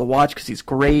enjoyable to watch because he's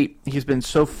great. He's been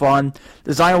so fun.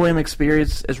 The Zion Williamson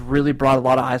experience has really brought a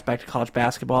lot of eyes back to college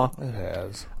basketball. It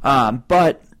has.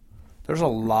 But there's a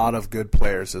lot of good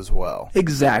players as well.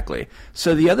 Exactly.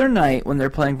 So the other night when they're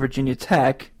playing Virginia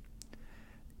Tech,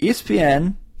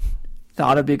 ESPN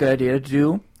thought it'd be a good idea to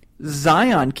do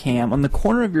Zion Cam on the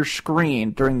corner of your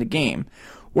screen during the game,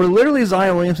 where literally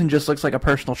Zion Williamson just looks like a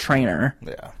personal trainer,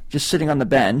 just sitting on the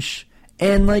bench,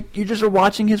 and you just are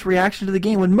watching his reaction to the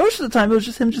game, when most of the time it was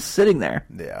just him just sitting there.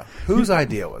 Yeah. Whose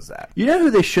idea was that? You know who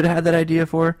they should have had that idea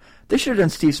for? They should have done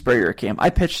Steve Spurrier Cam.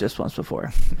 I pitched this once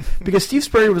before. Because Steve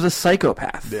Spurrier was a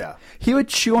psychopath. Yeah. He would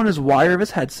chew on his wire of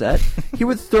his headset. He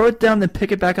would throw it down, then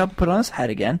pick it back up and put it on his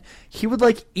head again. He would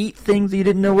eat things that you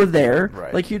didn't know were there.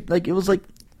 Right. It was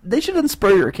they should have done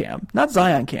Spurrier Cam, not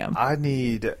Zion Cam. I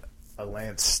need a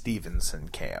Lance Stevenson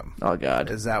Cam. Oh God.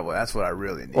 That's what I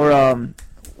really need. Or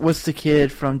what's the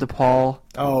kid from DePaul?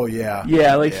 Oh yeah.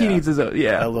 Yeah, he needs his own.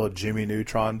 Yeah. That little Jimmy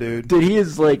Neutron dude. Dude, he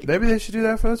is Maybe they should do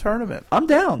that for the tournament. I'm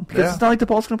down because it's not like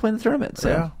DePaul's going to play in the tournament.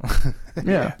 So.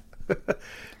 Yeah.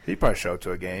 He'd probably show up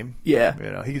to a game. Yeah.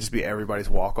 He could just be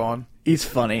everybody's walk on. He's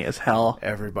funny as hell.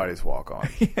 Everybody's walk on.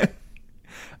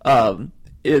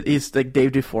 He's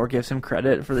Dave Dufour gives him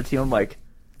credit for the team. I'm like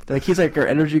he's our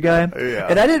energy guy. Yeah.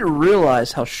 And I didn't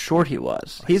realize how short he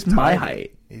was. He's my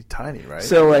height. He's tiny, right?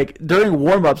 So during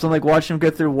warm-ups, I'm watching him go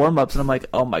through warm-ups, and I'm like,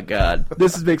 oh my God,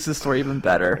 this makes the story even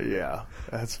better. Yeah,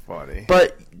 that's funny.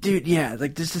 But dude, yeah, the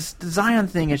Zion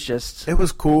thing is just. It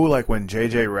was cool, when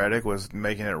JJ Redick was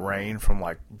making it rain from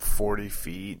 40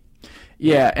 feet.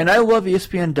 Yeah, and I love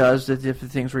ESPN does the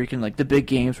different things where you can the big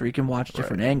games where you can watch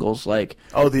different angles.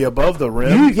 The above the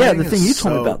rim. The thing you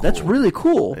told me about. Cool. That's really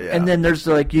cool. Yeah. And then there's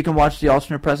you can watch the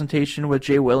alternate presentation with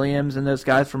Jay Williams and those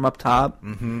guys from up top,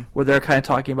 where they're kind of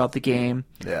talking about the game.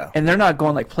 Yeah. And they're not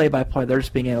going play by play. They're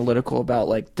just being analytical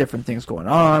about different things going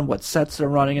on, what sets they're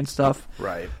running and stuff.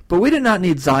 Right. But we did not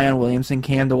need Zion Williamson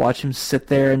Cam to watch him sit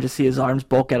there and just see his arms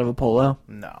bulk out of a polo.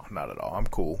 No, not at all. I'm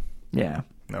cool. Yeah.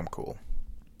 I'm cool.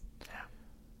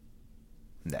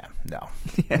 No.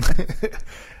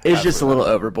 It's just a little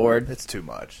overboard. It's too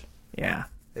much. Yeah.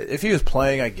 If he was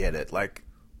playing, I get it.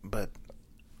 But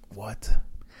what?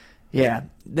 Yeah.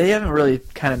 They haven't really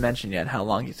kind of mentioned yet how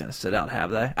long he's going to sit out, have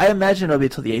they? I imagine it'll be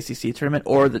till the ACC tournament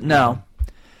or no.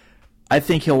 I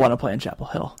think he'll want to play in Chapel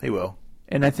Hill. He will.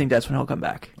 And I think that's when he'll come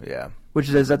back. Yeah. Which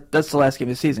is that's the last game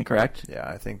of the season, correct? Yeah,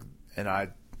 I think. And I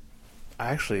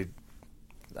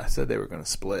said they were going to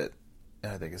split.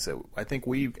 And I think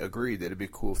we agreed that it'd be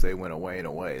cool if they went away and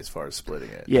away as far as splitting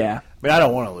it. Yeah. I mean, I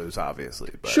don't want to lose, obviously.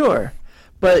 But. Sure.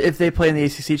 But if they play in the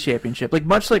ACC championship,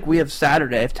 much like we have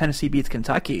Saturday, if Tennessee beats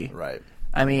Kentucky, right?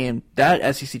 I mean,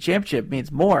 that SEC championship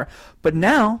means more. But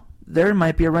now there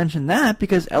might be a wrench in that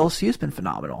because LSU's been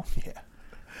phenomenal. Yeah.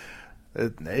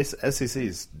 SEC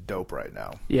is dope right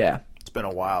now. Yeah. It's been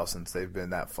a while since they've been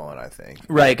that fun, I think.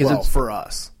 Right, because it's for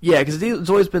us. Yeah, because it's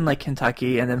always been like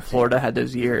Kentucky, and then Florida had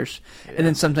those years, and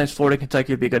then sometimes Florida and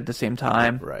Kentucky would be good at the same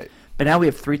time. Right. But now we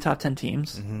have 3 top 10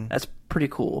 teams. That's pretty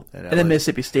cool. And then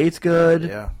Mississippi State's good.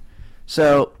 Yeah.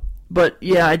 So, but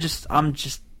yeah, I'm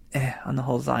just on the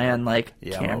whole Zion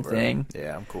Cam over thing. it.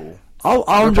 Yeah, I'm cool.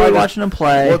 I'll enjoy watching him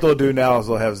play. What they'll do now is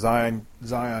they'll have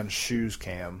Zion's shoes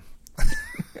cam.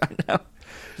 I know.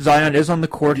 Zion is on the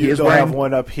court. He is they'll wearing have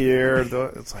one up here.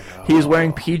 It's like he's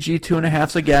wearing PG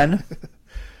 2.5s again.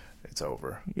 It's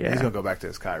over. Yeah. He's gonna go back to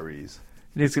his Kyrie's.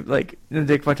 And he's like,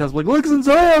 Dick Vitale's like, look, it's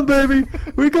Zion, baby.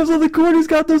 When he comes on the court, he's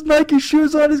got those Nike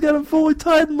shoes on. He's got them fully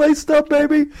tied and laced up,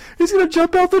 baby. He's gonna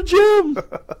jump out the gym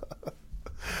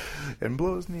and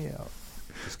blow his knee out.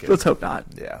 Let's hope not.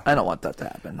 Yeah, I don't want that to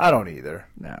happen. I don't either.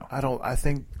 No, I don't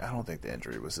think the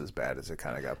injury was as bad as it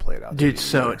kind of got played out. Dude, it's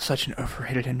such an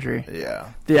overrated injury.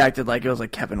 Yeah, they acted like it was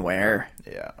like Kevin Ware.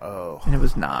 Yeah. Oh, and it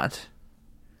was not.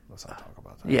 Let's not talk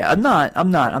about that. Yeah,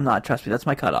 I'm not. Trust me, that's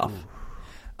my cutoff.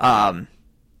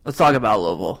 Let's talk about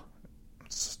Louisville.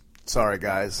 Sorry,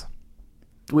 guys.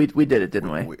 We did it,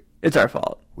 didn't we? It's our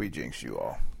fault. We jinxed you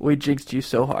all. We jinxed you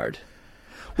so hard.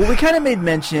 Well, we kind of made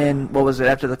mention, what was it,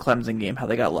 after the Clemson game, how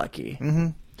they got lucky. Mm-hmm.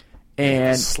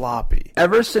 And sloppy.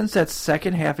 Ever since that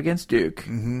second half against Duke,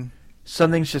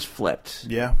 something's just flipped.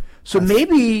 Yeah. So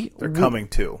maybe... They're coming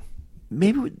too.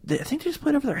 Maybe... I think they just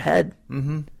played over their head.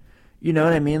 Mm-hmm. You know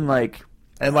what I mean?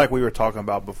 And like we were talking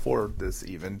about before this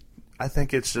even, I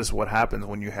think it's just what happens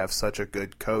when you have such a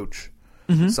good coach.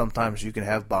 Mm-hmm. Sometimes you can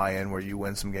have buy-in where you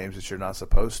win some games that you're not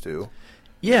supposed to.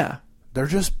 Yeah. They're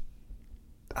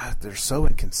so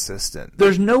inconsistent.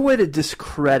 There's no way to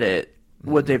discredit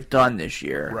what they've done this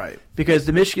year. Right. Because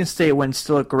the Michigan State win's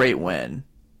still a great win.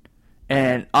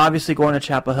 And obviously going to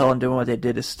Chapel Hill and doing what they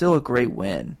did is still a great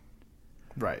win.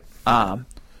 Right. But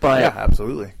yeah,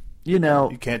 absolutely. You know,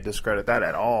 you can't discredit that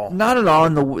at all. Not at all.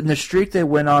 In the streak they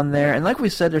went on there. And like we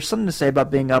said, there's something to say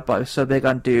about being up so big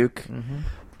on Duke. Mm-hmm.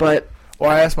 But... Well,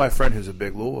 I asked my friend who's a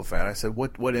big Louisville fan, I said,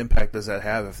 what impact does that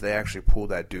have if they actually pull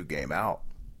that Duke game out?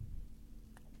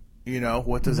 You know,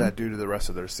 what does that do to the rest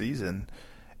of their season?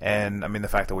 And, I mean, the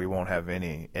fact that we won't have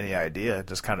any idea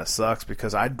just kind of sucks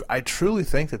because I truly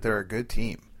think that they're a good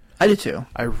team. I do too.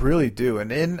 I really do.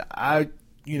 And then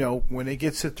when it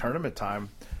gets to tournament time,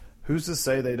 who's to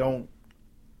say they don't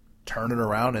turn it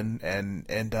around and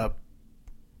end up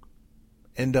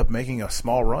making a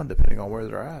small run depending on where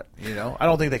they're at. You know, I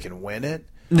don't think they can win it.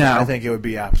 No, I think it would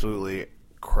be absolutely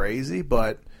crazy.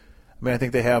 But I mean, I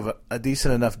think they have a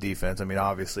decent enough defense. I mean,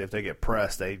 obviously, if they get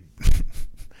pressed,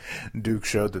 Duke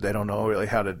showed that they don't know really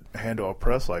how to handle a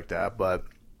press like that. But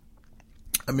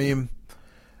I mean,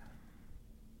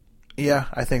 yeah,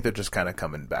 I think they're just kind of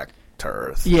coming back to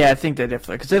earth. Yeah, I think they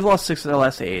definitely because they've lost 6 of their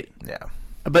last 8. Yeah,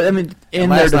 but I mean,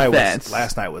 in their defense,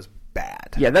 last night was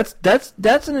bad. Yeah, that's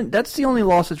the only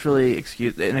loss that's really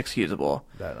inexcusable.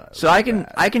 So I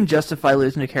can justify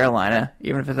losing to Carolina,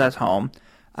 even if it's at home.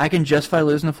 I can justify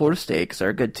losing to Florida State because they're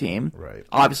a good team. Right.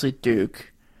 Obviously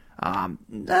Duke. I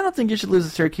don't think you should lose to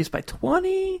Syracuse by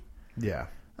 20. Yeah.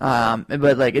 But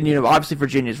obviously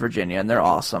Virginia's Virginia and they're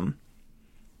awesome.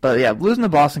 But yeah, losing to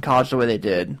Boston College the way they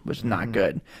did was not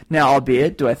good. Now,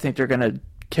 albeit, do I think they're going to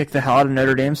kick the hell out of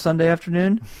Notre Dame Sunday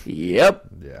afternoon? Yep.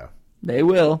 Yeah. They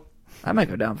will. I might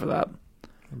go down for that.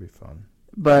 That'd be fun.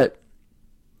 But,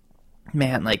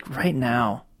 man, right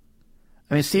now,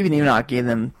 I mean, Steven Enoch gave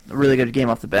them a really good game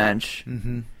off the bench.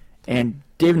 Mm-hmm. And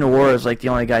David Noura is the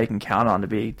only guy you can count on to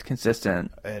be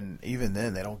consistent. And even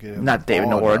then, they don't give him Not David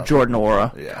Noura, Jordan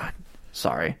Noura. Yeah. God,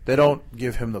 sorry. They don't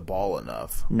give him the ball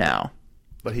enough. No.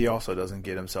 But he also doesn't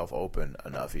get himself open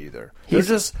enough either. He's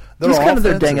kind of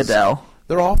their Deng Adele.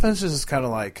 Their offense is kind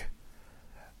of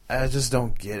I just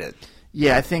don't get it.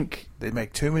 Yeah, I think... They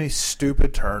make too many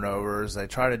stupid turnovers. They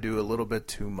try to do a little bit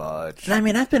too much. And I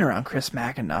mean, I've been around Chris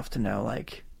Mack enough to know,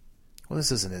 Well,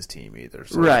 this isn't his team either.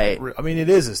 So right. I mean, it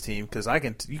is his team because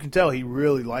you can tell he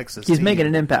really likes this team. He's making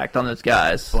an impact on those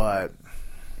guys. But,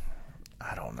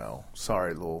 I don't know.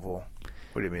 Sorry, Louisville.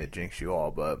 We didn't mean to jinx you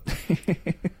all, but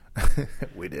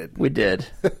we did. We did.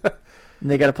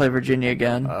 And they got to play Virginia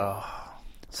again.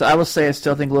 So I will say I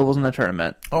still think Louisville's in the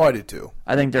tournament. Oh, I do too.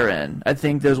 I think they're in. I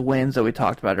think those wins that we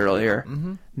talked about earlier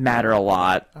matter a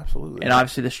lot. Absolutely. And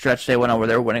obviously the stretch they went on where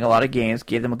they were winning a lot of games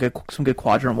gave them some good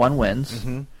quadrant 1 wins.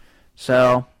 Mm-hmm.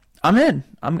 So I'm in.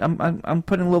 I'm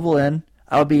putting Louisville in.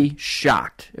 I'll be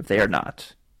shocked if they are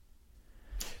not.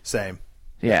 Same.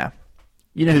 Yeah.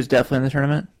 You know who's definitely in the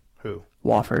tournament? Who?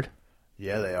 Wofford.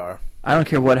 Yeah, they are. I don't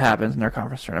care what happens in their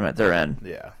conference tournament. They're in.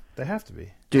 Yeah, they have to be.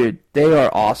 Dude, they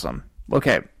are awesome.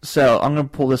 Okay, so I'm going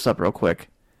to pull this up real quick.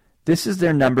 This is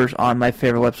their numbers on my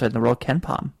favorite website in the world,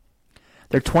 KenPom.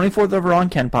 They're 24th overall in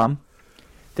KenPom.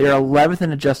 They're 11th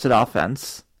in adjusted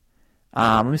offense.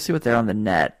 Let me see what they're on the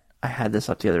net. I had this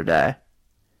up the other day.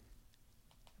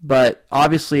 But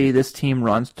obviously, this team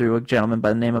runs through a gentleman by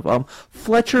the name of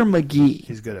Fletcher McGee.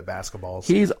 He's good at basketballs.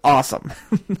 He's awesome.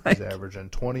 He's averaging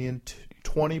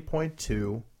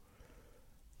 20.2,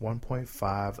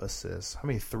 1.5 assists. How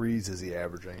many threes is he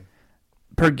averaging?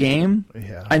 Per game?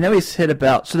 Yeah. I know he's hit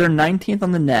about... So they're 19th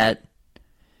on the net.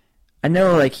 I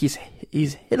know like he's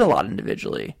hit a lot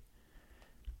individually.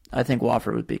 I think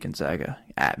Wofford would beat Gonzaga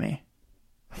at me.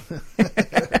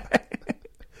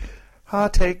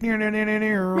 Hot take.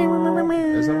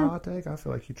 Is that a hot take? I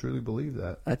feel like you truly believe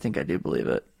that. I think I do believe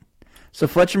it. So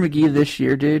Fletcher McGee this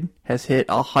year, dude, has hit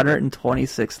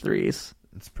 126 threes.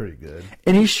 It's pretty good.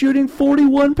 And he's shooting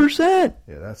 41%.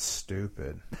 Yeah, that's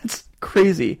stupid. That's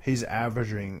crazy. He's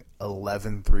averaging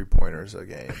 11 three-pointers a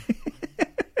game.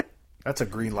 That's a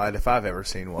green light if I've ever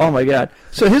seen one. Oh, my God.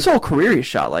 So his whole career he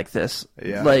shot like this.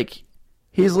 Yeah. Like,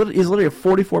 he's literally a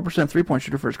 44% three-point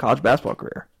shooter for his college basketball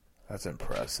career. That's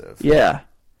impressive. Yeah.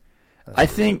 That's I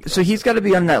really think impressive. so. He's got to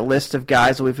be on that list of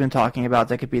guys that we've been talking about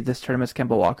that could be this tournament's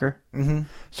Kemba Walker. Mm-hmm.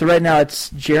 So right now it's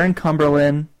Jaron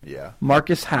Cumberland, Yeah.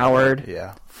 Marcus Howard,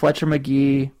 Yeah. Fletcher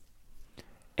McGee,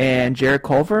 and Jared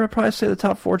Culver. I'd probably say the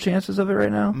top 4 chances of it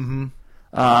right now.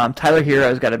 Mm-hmm. Tyler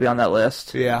Hero's got to be on that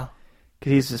list Yeah.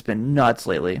 because he's just been nuts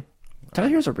lately. Tyler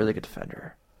Hero's a really good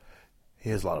defender. He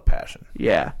has a lot of passion.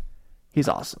 Yeah, he's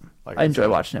awesome. Like I I enjoy said.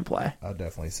 watching him play. I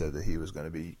definitely said that he was going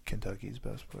to be Kentucky's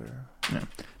best player.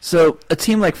 So a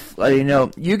team like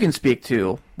you can speak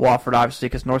to Wofford obviously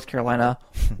because North Carolina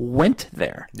went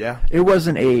there. Yeah. It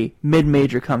wasn't a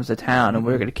mid-major comes to town and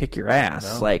we're going to kick your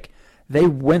ass. No. Like they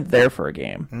went there for a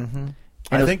game. Mm-hmm.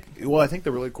 And I think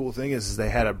the really cool thing is they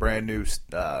had a brand new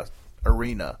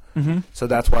arena, so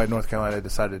that's why North Carolina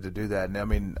decided to do that. And I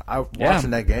mean,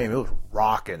 watching that game, it was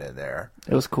rocking in there.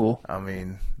 It was cool. I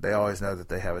mean, they always know that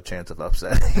they have a chance of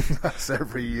upsetting us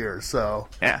every year. So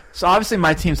Yeah. So obviously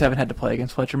my teams haven't had to play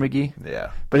against Fletcher McGee.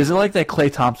 yeah, But is it like that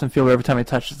Klay Thompson feel where every time he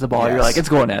touches the ball, you're Yes. like, it's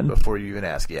going in? before you even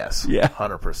ask, yes, Yeah.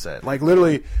 100%. Like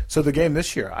literally, so the game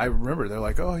this year, I remember they're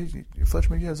like, oh, Fletcher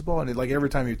McGee has the ball, and like every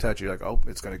time you touch, you're like, oh,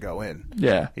 it's going to go in.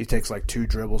 Yeah. He takes like 2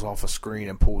 dribbles off a screen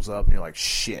and pulls up, and you're like,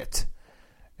 shit.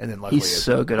 And then luckily, He's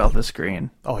so good off the screen.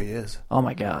 oh, he is. Oh,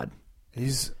 my God.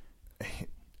 Is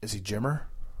he Jimmer?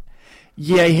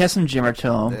 Yeah, he has some Jimmer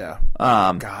to him. Yeah.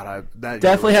 God, that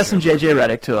Definitely has some Jimmer. JJ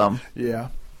Redick to him. Yeah.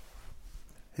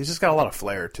 He's just got a lot of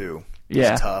flair too.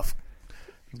 Yeah. He's tough.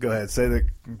 Go ahead, say the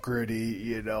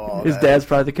gritty, all His that. dad's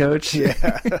probably the coach.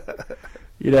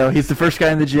 Yeah. He's the first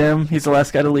guy in the gym. He's the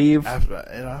last guy to leave.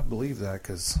 And I believe that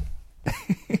because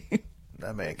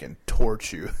that man can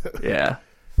torch you. Yeah.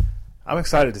 I'm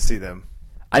excited to see them.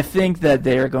 I think that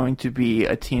they are going to be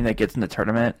a team that gets in the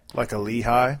tournament. Like a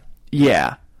Lehigh.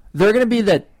 Yeah. They're going to be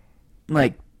that,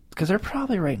 like, because they're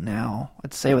probably right now,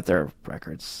 let's say with their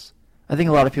records. I think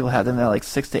a lot of people have them in that,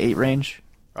 6 to 8 range.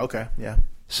 Okay, yeah.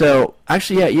 So,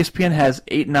 actually, yeah, ESPN has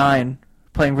 8-9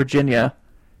 playing Virginia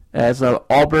as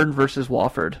Auburn versus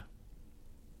Wofford.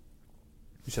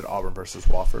 You said Auburn versus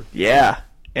Wofford. Yeah.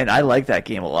 And I like that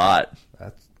game a lot.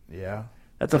 Yeah.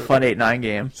 That's a fun 8-9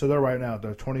 game. So they're right now.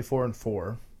 They're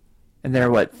 24-4, And they're,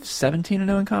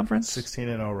 17-0 in conference?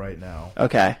 16-0 right now.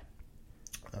 Okay.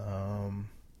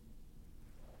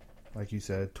 Like you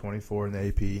said, 24 in the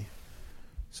AP.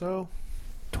 So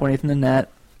 20th in the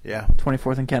net, yeah,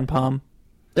 24th in KenPom.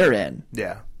 They're in.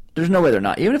 yeah, There's no way they're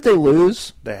not. Even if they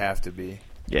lose, they have to be.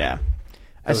 yeah.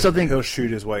 I still think he'll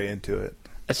shoot his way into it.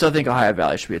 Ohio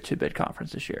Valley should be a 2-bid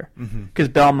conference this year because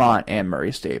Belmont and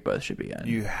Murray State both should be in.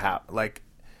 You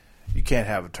can't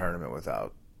have a tournament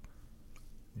without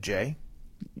Jay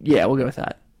Yeah, we'll go with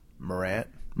that. Morant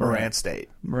State.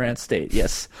 Morant State,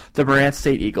 yes, the Morant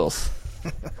State Eagles.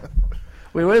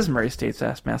 Wait, what is Murray State's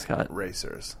mascot?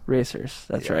 Racers. Racers.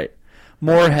 That's Yeah. right.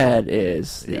 Moorhead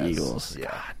is the Yes. Eagles.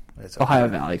 Yeah, God. it's okay. Ohio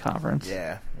Valley Conference.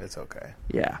 Yeah, it's okay.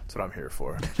 Yeah. That's what I'm here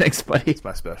for. Thanks, buddy. It's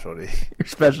my specialty. Your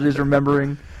specialty is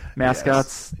remembering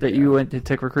mascots that Yeah. you went to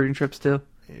take recruiting trips to.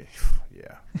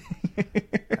 Yeah.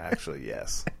 Actually,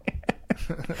 yes.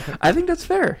 I think that's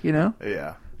fair,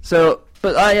 Yeah. So,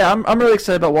 but I'm really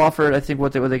excited about Wofford. I think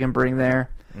what they can bring there.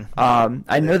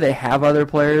 I know they have other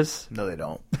players. No, they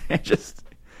don't.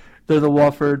 They're the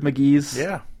Wofford McGees.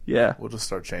 Yeah. Yeah. We'll just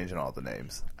start changing all the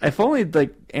names. If only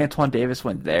Antoine Davis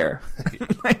went there.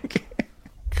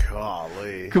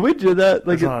 Golly. Could we do that?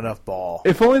 There's not enough ball.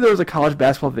 If only there was a college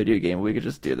basketball video game, we could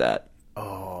just do that.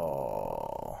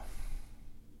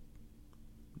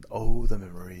 Oh, the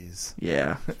memories.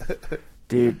 Yeah.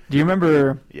 Dude, do you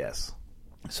remember? Yes.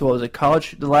 So what was it?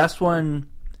 The last one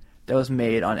that was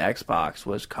made on Xbox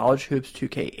was College Hoops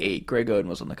 2K8. Greg Oden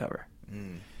was on the cover.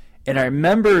 And I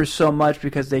remember so much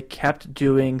because they kept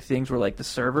doing things where, like, the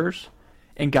servers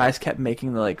and guys kept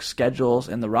making the, like, schedules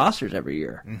and the rosters every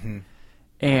year.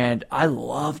 And I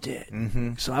loved it.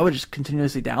 So I would just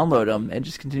continuously download them and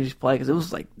just continuously play because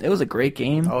it was a great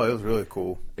game. Oh, it was really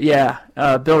cool. Yeah.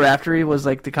 Bill Raftery was,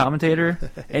 like, the commentator,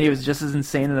 and he was just as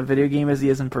insane in a video game as he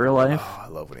is in real life. Oh, I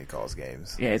love when he calls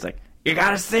games. Yeah, he's like, you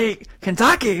gotta see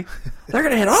Kentucky. They're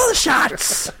gonna hit all the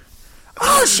shots.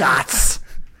 All the shots.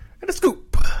 And a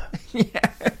scoop.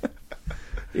 Yeah.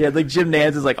 Yeah, like Jim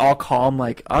Nantz is like all calm,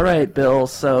 like, all right, Bill,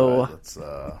 so Let's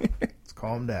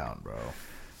calm down, bro.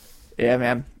 yeah,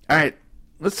 man. All right,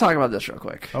 let's talk about this real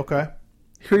quick. Okay.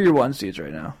 Who are your 1 seeds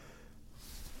right now?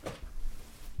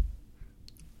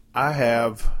 I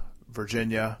have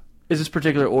Virginia. Is this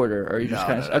particular order, or are you just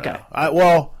kind of okay?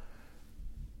 Well,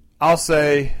 I'll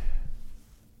say.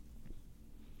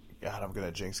 God, I'm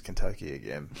gonna jinx Kentucky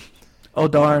again. Oh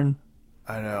darn!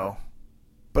 I know,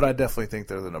 but I definitely think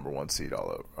they're the number 1 seed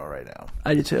all right now.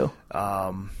 I do too.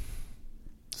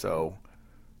 So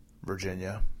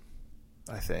Virginia,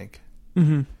 I think.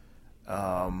 I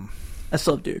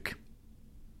still have Duke.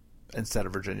 Instead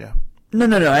of Virginia.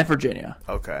 No, I have Virginia.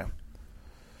 Okay.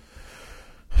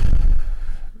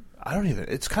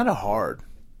 It's kind of hard.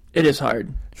 It is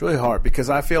hard. It's really hard because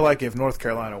I feel like if North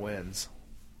Carolina wins,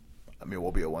 I mean,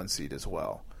 we'll be a 1 seed as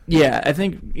well. Yeah, I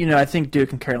think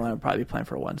Duke and Carolina will probably be playing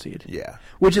for a 1 seed. Yeah.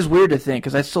 Which is weird to think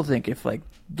because I still think if like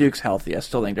Duke's healthy, I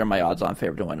still think they're my odds-on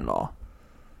favorite to win it all.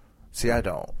 See, I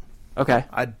don't. Okay.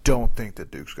 I don't think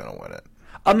that Duke's going to win it.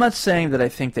 I'm not saying that I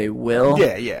think they will.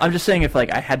 Yeah. I'm just saying if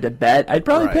like I had to bet, I'd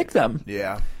probably pick them.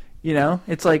 Yeah. You know,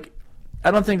 it's like I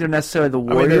don't think they're necessarily the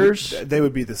Warriors. I mean, they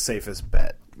would be the safest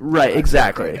bet. Right,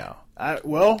 exactly. Right now.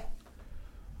 Well,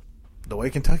 the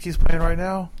way Kentucky's playing right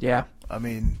now, Yeah. I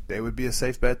mean, they would be a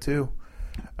safe bet too.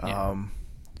 Yeah.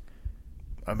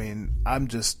 I mean, I'm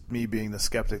just me being the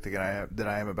skeptic that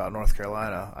I am about North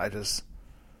Carolina. I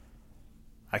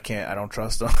don't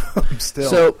trust them still.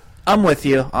 So I'm with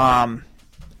you.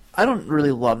 I don't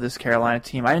really love this Carolina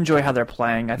team. I enjoy how they're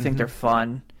playing. I think they're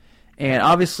fun. And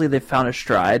obviously they've found a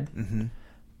stride.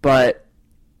 But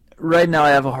right now I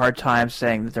have a hard time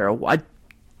saying that they're a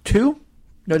 2?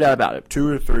 No doubt about it. 2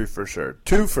 or 3 for sure.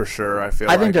 2 for sure, I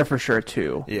think they're for sure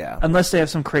 2. Yeah. Unless they have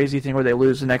some crazy thing where they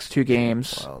lose the next 2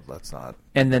 games. Well, let's not.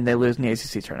 And then they lose in the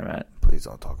ACC tournament. Please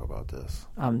don't talk about this.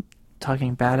 I'm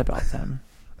talking bad about them,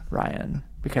 Ryan.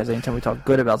 Because anytime we talk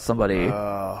good about somebody...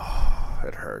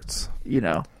 it hurts. You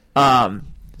know.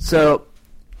 So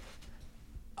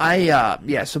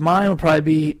mine will probably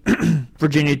be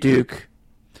Virginia, Duke,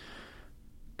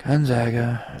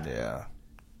 Gonzaga, Yeah.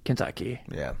 Kentucky.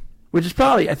 Yeah. Which is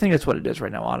probably, I think that's what it is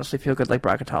right now, honestly. Feel good like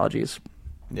bracketologies.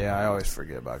 Yeah, I always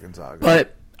forget about Gonzaga.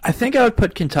 But I think I would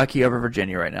put Kentucky over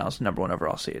Virginia right now as the number 1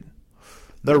 overall seed.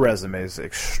 Their resume is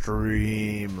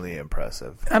extremely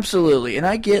impressive. Absolutely. And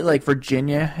I get like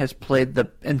Virginia has played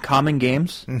in common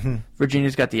games.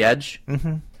 Virginia's got the edge.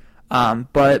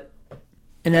 But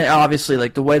and then obviously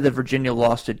like the way that Virginia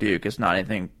lost to Duke is not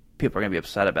anything people are going to be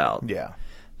upset about. Yeah.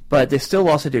 But they still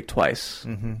lost to Duke twice.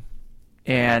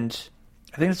 And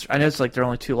I know it's like their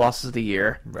only 2 losses of the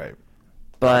year. Right.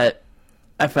 But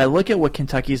if I look at what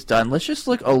Kentucky's done, let's just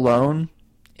look alone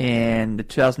in the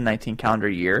 2019 calendar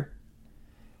year.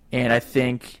 And I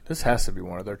think... This has to be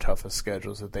one of their toughest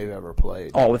schedules that they've ever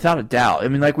played. Oh, without a doubt. I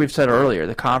mean, like we've said earlier,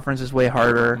 the conference is way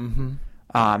harder and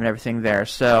everything there.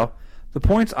 So the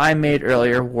points I made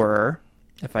earlier were,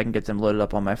 if I can get them loaded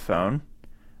up on my phone.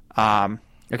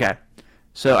 Okay.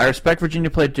 So I respect Virginia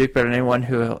played Duke better than anyone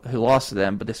who lost to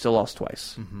them, but they still lost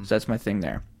twice. So that's my thing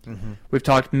there. We've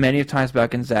talked many times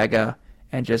about Gonzaga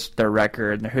and just their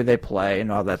record and who they play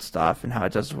and all that stuff and how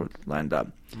it does end up.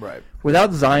 Right.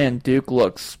 Without Zion, Duke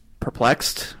looks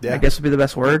perplexed. Yeah. I guess would be the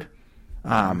best word.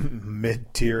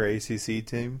 Mid-tier ACC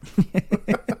team.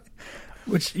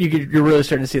 Which you're really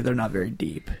starting to see they're not very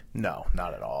deep. No,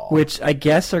 not at all. Which I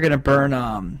guess they're going to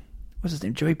burn, what's his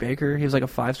name, Joey Baker? He was like a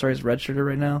 5-star, he's redshirted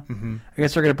right now. I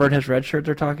guess they're going to burn his red shirt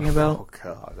they're talking about. Oh,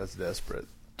 God, that's desperate.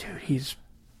 Dude, he's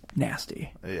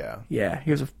nasty. Yeah. Yeah, I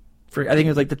think he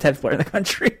was like the 10th player in the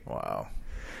country. Wow.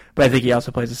 But I think he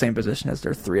also plays the same position as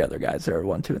their 3 other guys that are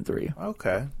 1, 2, and 3.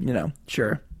 Okay. You know,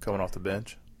 sure. Coming off the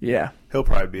bench. Yeah. He'll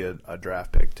probably be a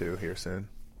draft pick, too, here soon.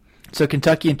 So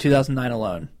Kentucky in 2009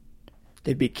 alone,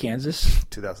 they beat Kansas.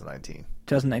 2019.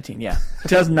 2019, yeah.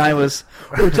 2009 was...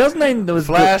 2009 was...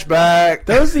 Flashback.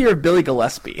 That was the year of Billy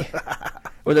Gillespie,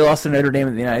 where they lost to Notre Dame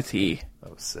in the NIT.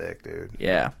 That was sick, dude.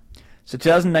 Yeah. So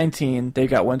 2019, they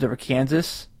got wins over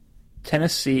Kansas,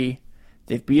 Tennessee.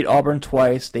 They've beat Auburn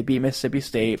twice. They beat Mississippi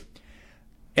State.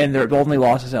 And their only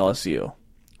loss is LSU,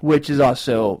 which is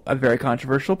also a very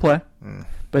controversial play,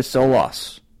 but still a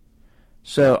loss.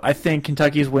 So I think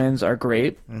Kentucky's wins are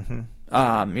great.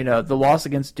 Mm-hmm. The loss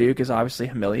against Duke is obviously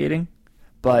humiliating,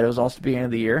 but it was also the beginning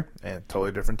of the year. And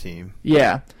totally different team.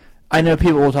 Yeah. I know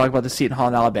people will talk about the Seton Hall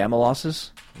and Alabama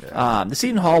losses. Yeah. The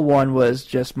Seton Hall one was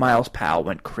just Miles Powell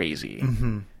went crazy.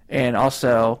 Mm-hmm. And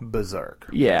also... berserk.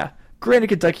 Yeah. Granted,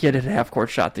 Kentucky had a half-court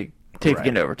shot to take the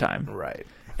game to overtime. Right.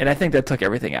 And I think that took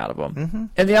everything out of them. Mm-hmm.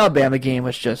 And the Alabama game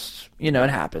was just, it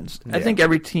happens. Yeah. I think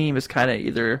every team has kind of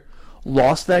either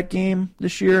lost that game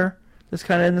this year that's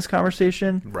kind of in this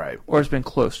conversation. Right. Or has been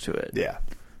close to it. Yeah.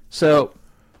 So...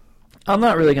 I'm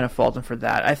not really going to fault him for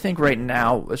that. I think right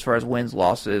now, as far as wins,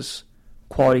 losses,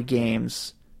 quality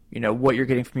games, what you're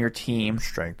getting from your team.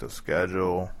 Strength of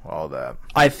schedule, all that.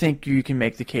 I think you can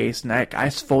make the case, and I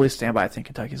fully stand by. I think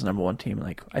Kentucky's the number one team.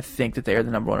 I think that they are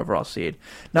the number one overall seed.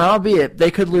 Now, albeit,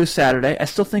 they could lose Saturday. I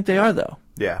still think they are, though.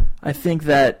 Yeah. I think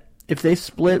that if they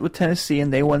split with Tennessee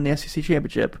and they won the SEC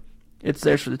championship, it's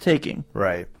theirs for the taking.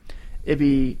 Right. It'd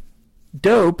be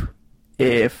dope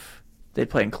if they'd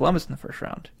play in Columbus in the first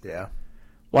round. Yeah.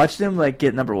 Watch them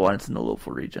get number one. It's in the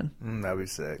Louisville region. That'd be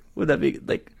sick. Would that be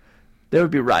there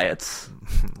would be riots.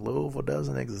 Louisville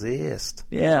doesn't exist.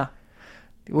 Yeah.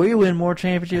 We win more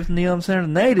championships in the Elm Center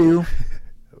than they do.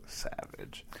 It was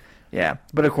savage. Yeah.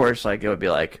 But of course, it would be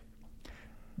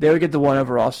they would get the 1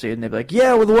 overall seed and they'd be like,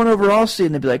 yeah, we're the 1 overall seed,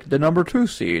 and they'd be like, the number 2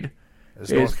 seed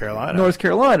is North Carolina. North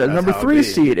Carolina. The number 3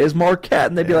 seed is Marquette,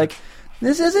 and they'd be like,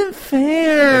 this isn't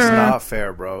fair. It's not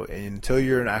fair, bro. And until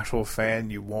you're an actual fan,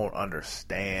 you won't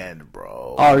understand,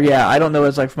 bro. Oh, yeah. I don't know what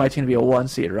it's like for my team to be a 1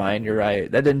 seed, Ryan. You're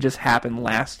right. That didn't just happen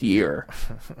last year.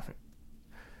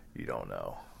 You don't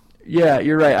know. Yeah,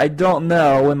 you're right. I don't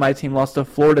know when my team lost to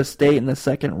Florida State in the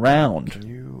second round. Can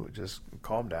you just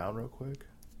calm down real quick?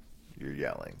 You're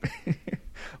yelling.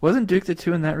 Wasn't Duke the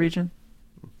 2 in that region?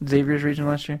 Xavier's region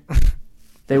last year?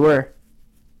 They were.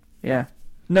 Yeah.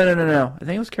 No. I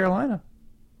think it was Carolina.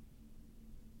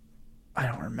 I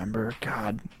don't remember.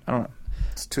 God, I don't know.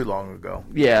 It's too long ago.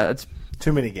 Yeah, it's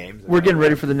too many games. We're getting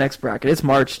ready for the next bracket. It's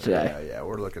March today. Yeah,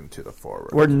 we're looking to the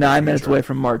forward. We're 9 minutes away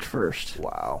from March 1st.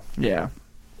 Wow. Yeah.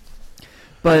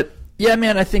 But, yeah,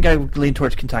 man, I think I lean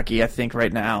towards Kentucky. I think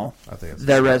right now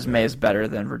their resume is better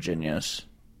than Virginia's.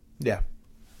 Yeah.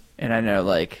 And I know,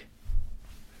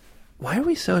 why are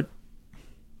we so...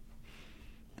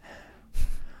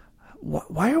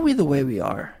 Why are we the way we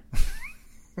are?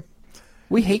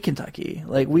 We hate Kentucky.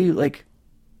 But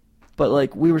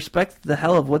we respect the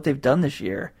hell of what they've done this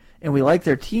year, and we like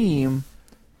their team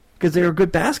because they're a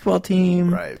good basketball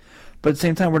team. Right. But at the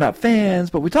same time, we're not fans.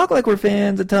 But we talk like we're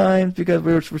fans at times because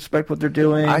we respect what they're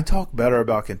doing. I talk better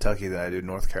about Kentucky than I do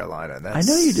North Carolina. And that's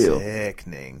I know you do.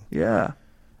 Sickening. Yeah.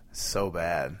 It's so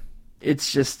bad. It's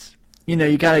just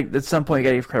you gotta at some point you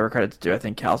gotta give credit to do. I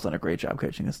think Cal's done a great job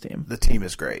coaching this team. The team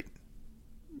is great.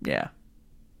 Yeah.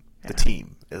 The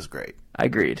team is great. I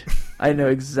agreed. I know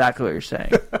exactly what you're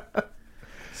saying.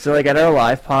 So, at our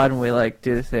live pod, when we,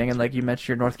 do the thing, and, you mentioned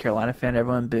you're a North Carolina fan,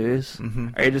 everyone boos,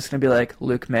 are you just going to be like,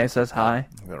 Luke May says hi?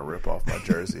 I'm going to rip off my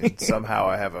jersey, and somehow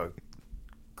I have a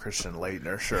Christian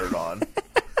Laettner shirt on.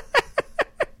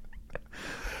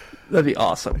 That'd be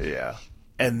awesome. Yeah.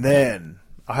 And then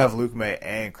I'll have Luke May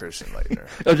and Christian Laettner.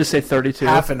 It'll just say 32.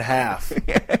 Half and half.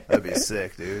 That'd be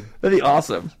sick, dude. That'd be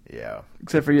awesome. Yeah.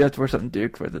 Except for you have to wear something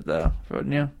Duke with it, though,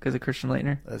 wouldn't you? Because of Christian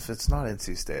Laettner? If it's not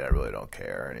NC State, I really don't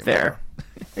care anymore. Fair.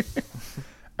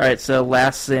 All right, so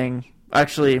last thing.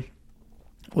 Actually,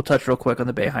 we'll touch real quick on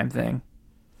the Boeheim thing.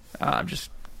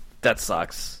 That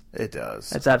sucks. It does.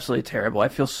 That's absolutely terrible. I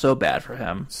feel so bad for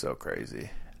him. So crazy.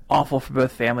 Awful for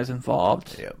both families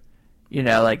involved. Yep.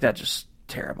 That's just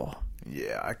terrible.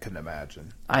 Yeah, I couldn't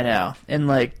imagine. I know.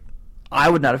 And, I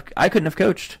couldn't have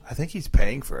coached. I think he's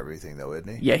paying for everything, though,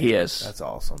 isn't he? Yeah, he is. That's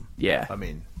awesome. Yeah. I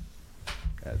mean,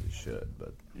 as he should,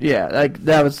 but... Yeah,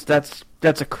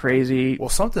 that's a crazy...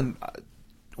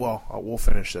 Well, we'll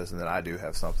finish this, and then I do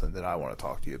have something that I want to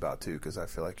talk to you about, too, because I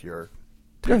feel like you're...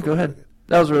 Yeah, go ahead.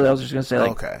 I was just going to say,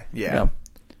 okay, yeah. What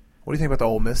do you think about the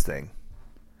Ole Miss thing?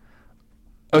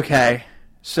 Okay,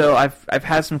 so I've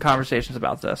had some conversations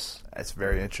about this. It's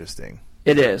very interesting.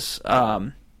 It is.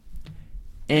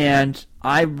 And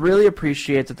I really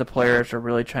appreciate that the players are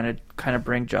really trying to kind of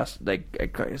bring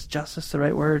is justice the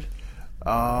right word?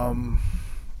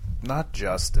 Not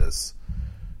justice.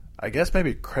 I guess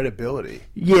maybe credibility.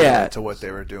 Yeah. To what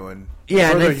they were doing. Yeah,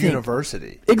 for and their I think,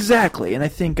 university. Exactly, and I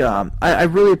think I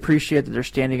really appreciate that they're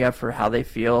standing up for how they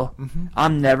feel. Mm-hmm.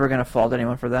 I'm never going to fault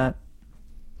anyone for that.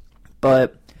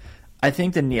 But I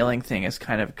think the kneeling thing has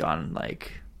kind of gone,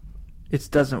 like, it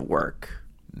doesn't work.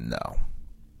 No.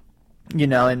 You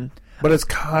know, and But it's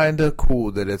kind of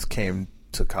cool that it's came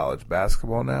to college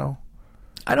basketball now.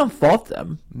 I don't fault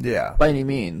them Yeah. by any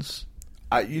means.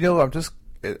 I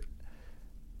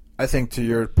think to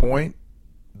your point,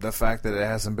 the fact that it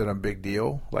hasn't been a big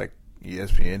deal, like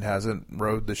ESPN hasn't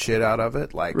rode the shit out of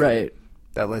it, like Right.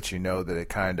 that lets you know that it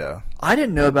kind of I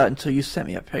didn't know about it until you sent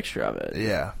me a picture of it.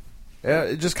 yeah,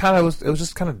 it just kind of was. It was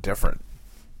just kind of different.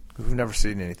 We've never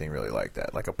seen anything really like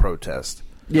that, like a protest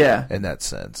Yeah. in that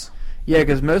sense. Yeah,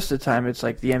 because most of the time it's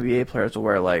like the NBA players will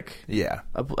wear like Yeah,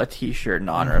 a T-shirt in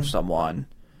honor of someone.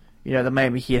 You know, the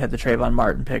Miami Heat had the Trayvon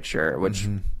Martin picture, which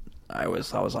I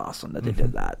was awesome that they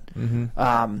did that.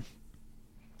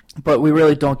 But we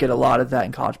really don't get a lot of that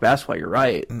in college basketball. You're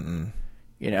right.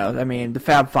 You know, I mean, the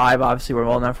Fab Five obviously were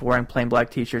well known for wearing plain black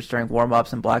T-shirts during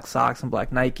warm-ups and black socks and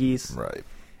black Nikes. right.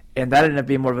 And that ended up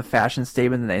being more of a fashion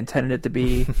statement than they intended it to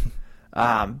be.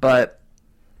 But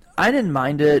I didn't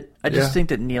mind it. I just think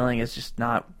that kneeling is just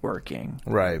not working.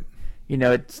 Right. You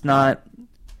know, it's not,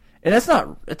 and it's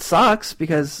not. It sucks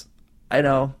because I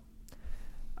know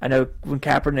when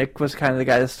Kaepernick was kind of the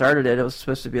guy that started it, it was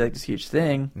supposed to be like this huge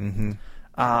thing.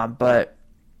 But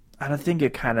I don't think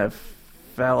it kind of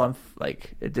fell on,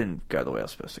 like, it didn't go the way it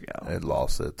was supposed to go. It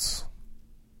lost its,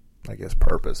 I guess,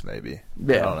 purpose maybe.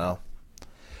 Yeah. I don't know.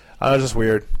 It was just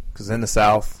weird because in the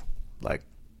South, like,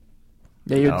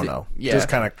 Yeah, I don't know. Yeah, Just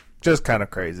kind of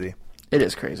crazy. it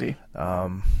is crazy.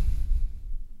 I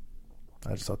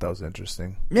just thought that was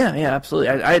interesting. Yeah, absolutely.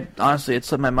 I honestly, it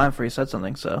slipped my mind before you said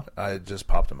something. So It just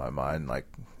popped in my mind like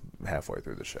halfway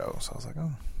through the show, so I was like,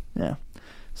 oh. yeah.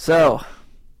 So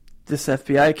this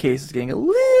FBI case is getting a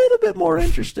little bit more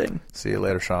interesting. See you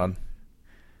later, Sean.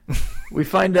 We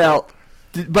find out.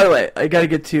 By the way, I got to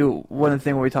get to one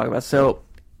thing where we talk about. So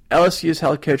LSU's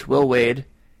head coach Will Wade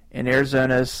and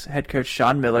Arizona's head coach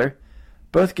Sean Miller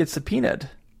both get subpoenaed.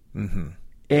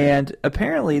 And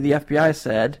apparently the FBI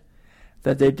said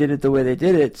that they did it the way they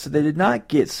did it, so they did not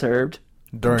get served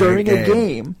during a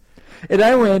game. And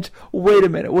I went, wait a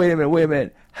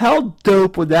minute. How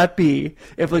dope would that be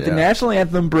if, like, the national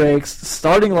anthem breaks,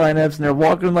 starting lineups, and they're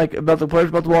walking, like, the players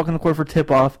about to walk on the court for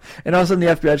tip-off, and all of a sudden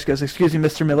the FBI just goes, excuse me,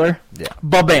 Mr. Miller? Yeah.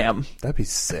 Ba-bam. That'd be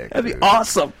sick. That'd be dude.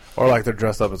 awesome. Or like they're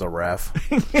dressed up as a ref.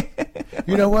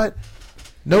 You know what?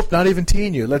 Nope, not even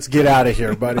teeing you. Let's get out of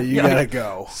here, buddy. You gotta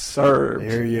go. Served.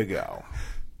 Here you go.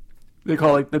 They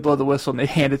call, like, they blow the whistle and they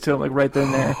hand it to him, like, right then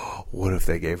and there. What if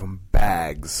they gave him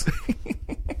bags?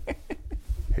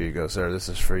 Here you go, sir. This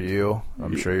is for you.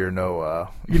 I'm sure you're no.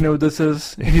 You know what this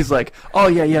is? And he's like, oh,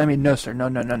 yeah, I mean, no, sir. No.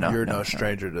 You're no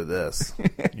stranger to this.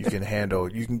 You can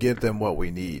handle. You can give them what we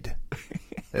need.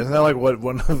 Isn't that like what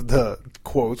one of the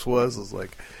quotes was? It was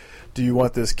like, "Do you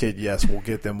want this kid? Yes, we'll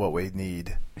get them what we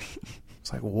need."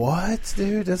 It's like, what,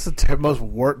 dude? That's the most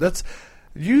word. That's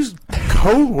use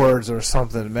code words or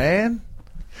something, man.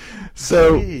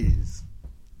 So, Jeez.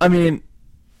 I mean,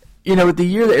 you know, with the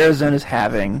year that Arizona's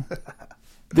having,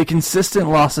 the consistent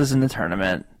losses in the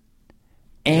tournament,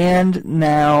 and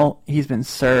now he's been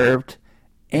served,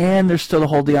 and there's still the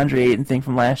whole DeAndre Ayton thing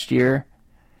from last year.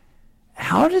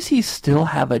 How does he still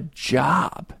have a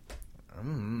job?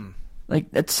 Like,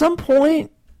 at some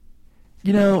point,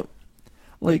 you know,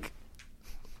 like,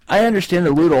 I understand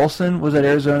that Lute Olson was at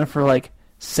Arizona for, like,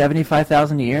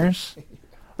 75,000 years.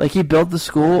 Like, he built the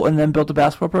school and then built a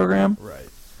basketball program. Right.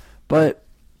 But,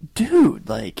 dude,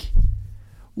 like,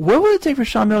 what would it take for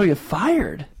Sean Miller to get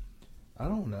fired? I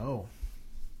don't know.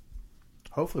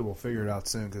 Hopefully we'll figure it out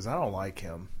soon because I don't like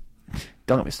him.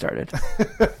 Don't get me started.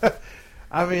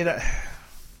 I mean,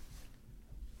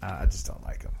 I just don't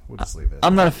like him. We'll just leave it.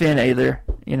 I'm not a fan either.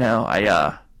 You know, I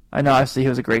know obviously he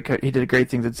was a great coach. He did great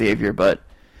things at Xavier, but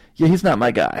yeah, he's not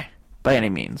my guy by any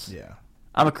means. Yeah.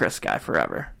 I'm a Chris guy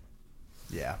forever.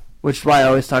 Yeah. Which is why I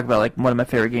always talk about, like, one of my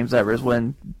favorite games ever is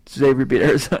when Xavier beat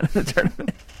Arizona in the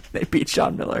tournament. They beat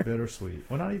Sean Miller. Bittersweet.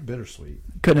 Well, not even bittersweet.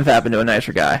 Couldn't have happened to a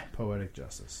nicer guy. Poetic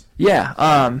justice.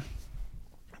 Yeah,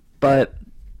 but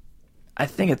I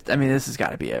think this has got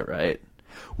to be it, right?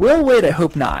 Will Wade, I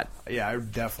hope not. Yeah, I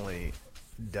definitely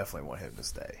want him to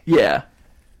stay. Yeah,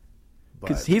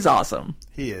 because But he's awesome.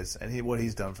 he is, and what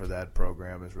he's done for that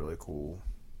program is really cool.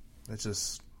 It's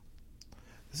just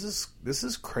this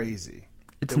is crazy.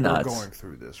 It's that nuts. We're going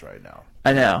through this right now.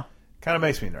 I know. Kind of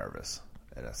makes me nervous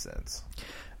in a sense.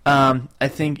 I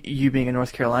think you being a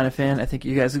North Carolina fan, I think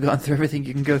you guys have gone through everything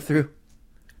you can go through.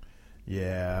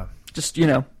 Yeah. Just,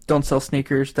 don't sell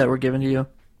sneakers that were given to you.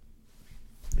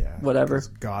 Yeah. Whatever. 'Cause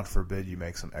God forbid you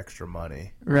make some extra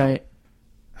money. Right.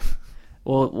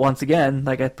 Well, once again,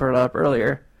 like I brought up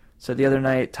earlier, so the other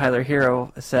night, Tyler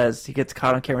Hero says he gets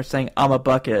caught on camera saying, I'm a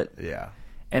bucket. Yeah.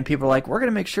 And people are like, we're going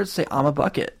to make sure to say, I'm a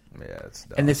bucket. Yeah, it's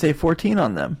dumb. And they say 14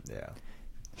 on them. Yeah.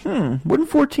 Wouldn't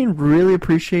 14 really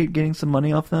appreciate getting some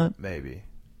money off that? Maybe.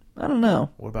 I don't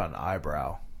know. What about an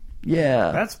eyebrow?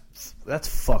 Yeah. That's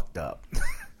fucked up.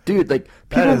 Dude, like,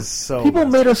 That people, is so people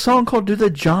messed made a song called Do the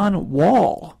John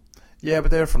Wall. Yeah,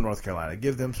 but they're from North Carolina.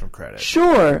 Give them some credit.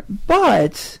 Sure,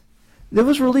 but it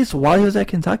was released while he was at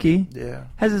Kentucky. Yeah.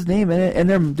 Has his name in it, and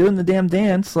they're doing the damn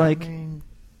dance. Like, I mean,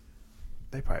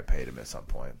 they probably paid him at some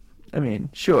point.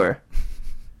 Sure.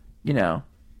 Do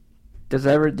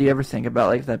you ever think about,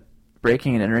 like, that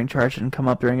breaking and entering charge didn't come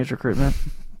up during his recruitment?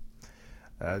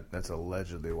 That's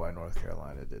allegedly why North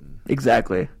Carolina didn't.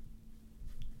 Exactly.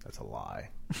 That's a lie.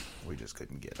 We just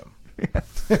couldn't get him.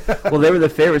 Well, they were the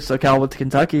favorites, so Cal went to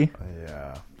Kentucky.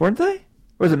 Yeah. Weren't they? Or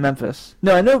was it Memphis?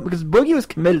 No, I know, because Boogie was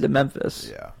committed to Memphis.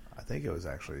 Yeah. I think it was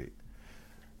actually...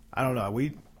 I don't know.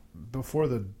 Before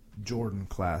the Jordan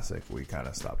Classic, we kind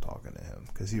of stopped talking to him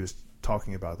because he was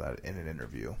talking about that in an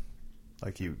interview.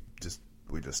 Like,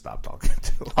 we just stopped talking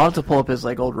to him. I'll have to pull up his,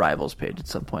 like, old Rivals page at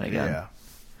some point again. Yeah.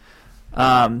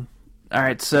 All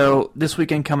right, so this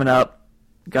weekend coming up,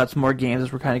 got some more games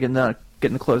as we're kind of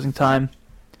getting the closing time.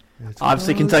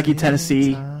 Obviously, Kentucky,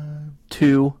 Tennessee,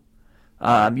 2.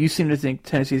 You seem to think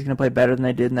Tennessee's going to play better than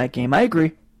they did in that game. I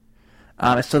agree.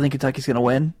 I still think Kentucky's going to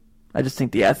win. I just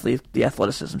think the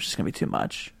athleticism is just going to be too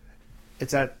much.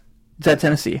 It's at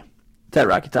Tennessee. It's at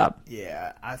Rocky Top.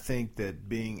 Yeah, I think that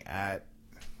being at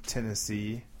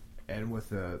Tennessee and with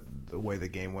the way the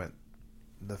game went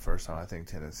the first time, I think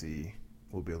Tennessee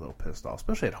will be a little pissed off,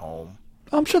 especially at home.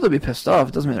 I'm sure they'll be pissed off.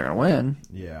 It doesn't mean they're going to win.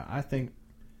 Yeah,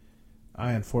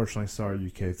 I unfortunately sorry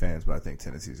UK fans, but I think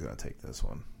Tennessee's going to take this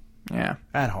one. Yeah.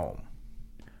 At home.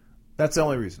 That's the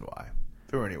only reason why.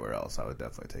 If it were anywhere else, I would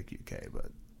definitely take UK,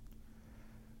 but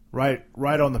right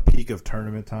on the peak of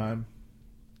tournament time.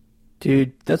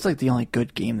 Dude, that's like the only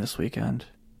good game this weekend.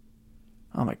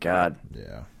 Oh my god.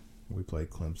 Yeah. We played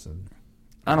Clemson.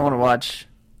 I don't want to watch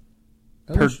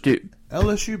Purdue.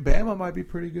 LSU Bama might be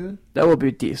pretty good. That will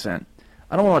be decent.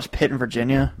 I don't want to watch Pitt and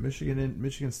Virginia.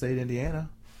 Michigan State, Indiana.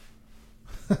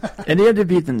 Indiana did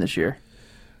beat them this year.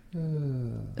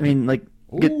 Ooh.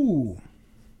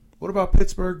 What about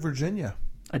Pittsburgh, Virginia?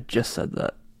 I just said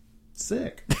that.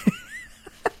 Sick.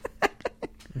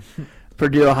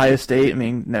 Purdue, Ohio State.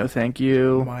 No, thank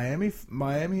you.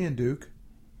 Miami and Duke.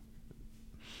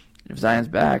 If Zion's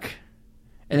back.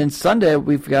 And then Sunday,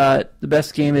 we've got the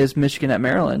best game is Michigan at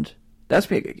Maryland. That's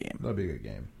be a good game. That'll be a good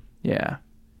game. Yeah.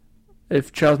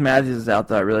 If Charles Matthews is out,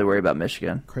 though, I really worry about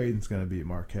Michigan. Creighton's going to beat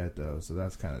Marquette, though, so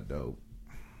that's kind of dope.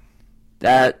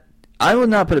 That I would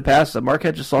not put it past them.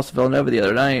 Marquette just lost to Villanova the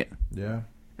other night. Yeah.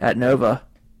 At Nova.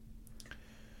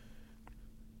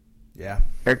 Yeah.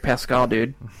 Eric Pascal,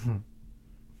 dude.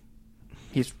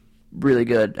 He's really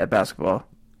good at basketball.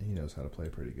 He knows how to play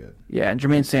pretty good. Yeah, and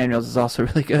Jermaine Samuels is also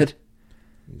really good.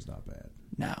 He's not bad.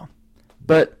 No.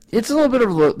 But it's a little bit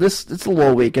of it's a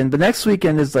low weekend. But next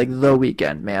weekend is like the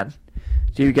weekend, man.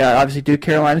 So you've got, obviously, Duke,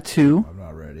 Carolina 2. I'm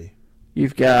not ready.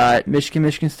 You've got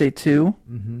Michigan State 2.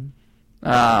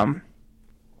 Mm-hmm.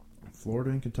 Florida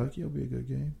and Kentucky will be a good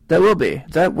game. That will be.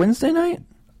 Is that Wednesday night?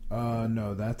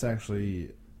 No, that's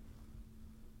actually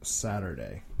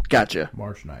Saturday. Gotcha.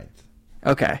 March 9th.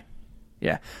 Okay.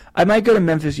 Yeah. I might go to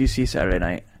Memphis UC Saturday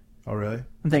night. Oh, really?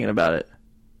 I'm thinking about it.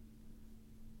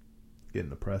 Getting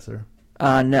the presser?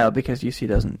 No, because UC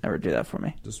doesn't ever do that for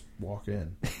me. Just walk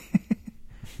in.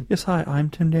 Yes, hi,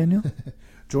 I'm Tim Daniel.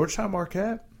 Georgetown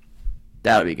Marquette?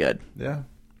 That would be good. Yeah.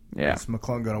 Yeah. Is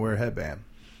McClung going to wear a headband?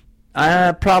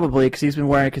 Probably, because he's been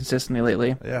wearing it consistently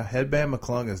lately. Yeah, headband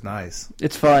McClung is nice.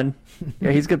 It's fun.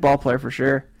 Yeah, he's a good ball player for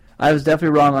sure. I was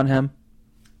definitely wrong on him.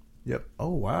 Yep. Oh,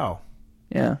 wow.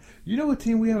 Yeah. You know what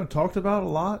team we haven't talked about a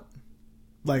lot?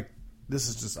 Like, I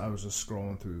was just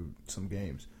scrolling through some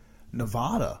games.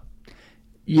 Nevada.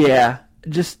 Yeah.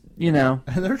 Just, And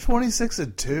they're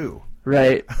 26-2.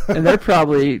 Right. And they're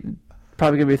probably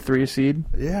going to be a 3 seed.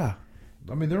 Yeah.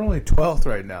 I mean, they're only 12th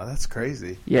right now. That's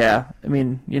crazy. Yeah. I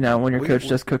mean, when your coach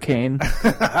does cocaine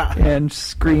and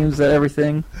screams at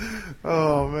everything.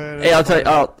 Oh, man. Hey, I'll tell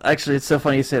you. Actually, it's so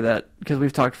funny you say that because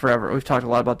we've talked forever. We've talked a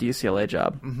lot about the UCLA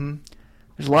job. Mm-hmm.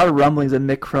 There's a lot of rumblings that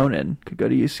Mick Cronin could go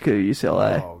to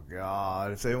UCLA. Oh,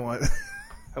 God. If they want...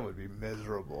 that would be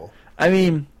miserable. I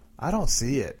mean... I don't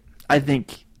see it. I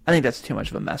think that's too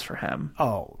much of a mess for him.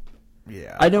 Oh.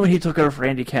 Yeah. I know when he took over for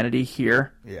Andy Kennedy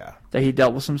here Yeah. that he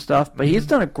dealt with some stuff, but he's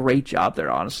done a great job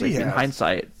there, honestly, He in has.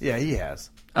 hindsight. Yeah, he has.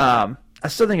 I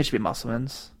still think it should be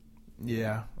Musselman's.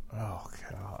 Yeah. Oh,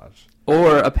 gosh.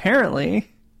 Or apparently,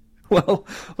 well,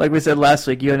 like we said last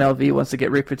week, UNLV wants to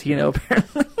get Rick Pitino,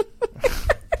 apparently.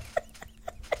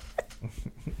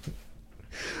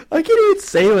 I can't even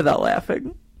say it without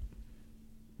laughing.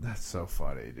 That's so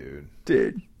funny, dude.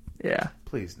 Dude, yeah,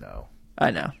 Please, no. I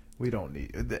know. We don't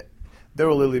need... There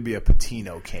will literally be a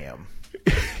Patino cam.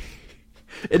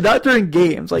 And not during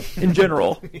games, like, in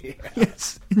general. Yeah.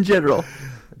 Yes, in general.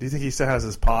 Do you think he still has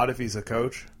his pod if he's a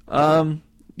coach?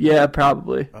 Yeah,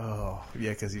 probably. Oh,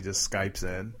 yeah, because he just Skypes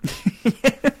in.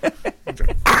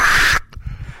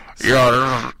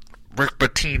 Yeah, Rick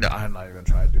Pitino. I'm not even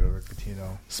trying to do a Rick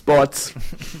Pitino. Spots.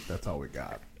 That's all we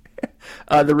got.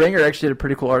 The Ringer actually did a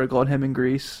pretty cool article on him in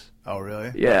Greece. Oh,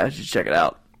 really? Yeah, you should check it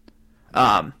out.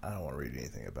 I don't want to read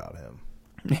anything about him.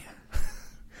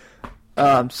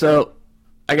 So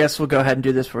I guess we'll go ahead and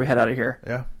do this before we head out of here.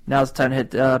 Yeah. Now's the time to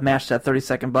hit mash that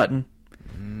 30-second button.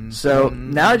 So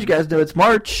now that you guys know it's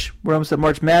March, we're almost at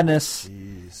March Madness.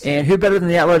 Jeez. And who better than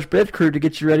the At-Large Bid crew to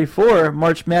get you ready for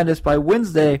March Madness by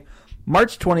Wednesday,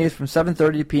 March 20th from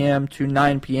 7:30 p.m. to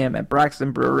 9 p.m. at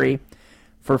Braxton Brewery.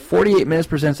 For 48 Minutes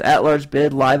presents At-Large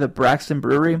Bid live at Braxton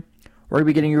Brewery. We're going to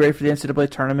be getting you ready for the NCAA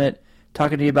tournament,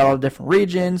 talking to you about all the different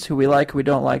regions, who we like, who we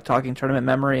don't like, talking tournament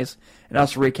memories, and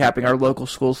also recapping our local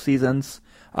school seasons.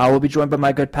 We'll be joined by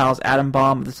my good pals Adam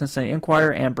Baum of the Cincinnati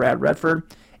Enquirer and Brad Redford,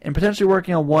 and potentially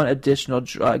working on one additional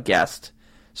guest.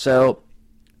 So,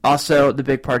 also, the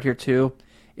big part here, too,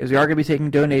 is we are going to be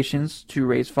taking donations to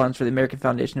raise funds for the American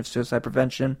Foundation of Suicide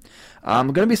Prevention. I'm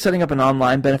going to be setting up an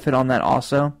online benefit on that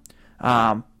also.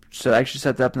 So I actually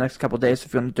set that up the next couple of days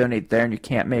if you want to donate there and you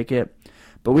can't make it.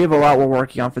 But we have a lot we're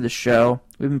working on for this show.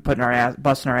 We've been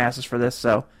busting our asses for this,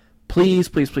 so please,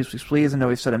 please, please, please, please, I know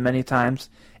we've said it many times,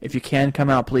 if you can come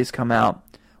out, please come out.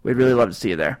 We'd really love to see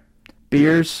you there.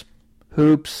 Beers,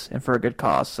 hoops, and for a good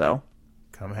cause, so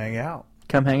Come hang out.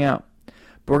 come hang out.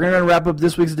 But we're going to wrap up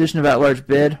this week's edition of At-Large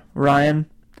Bid. Ryan,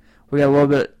 we got a little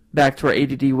bit back to our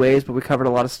ADD ways, but we covered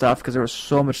a lot of stuff because there was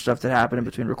so much stuff that happened in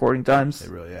between recording times. It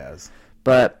really has.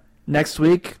 But next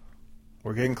week,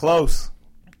 We're getting close.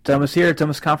 it's almost here. It's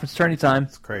almost conference tourney time.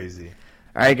 It's crazy.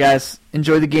 All right, guys.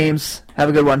 Enjoy the games. Have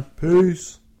a good one.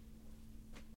 Peace.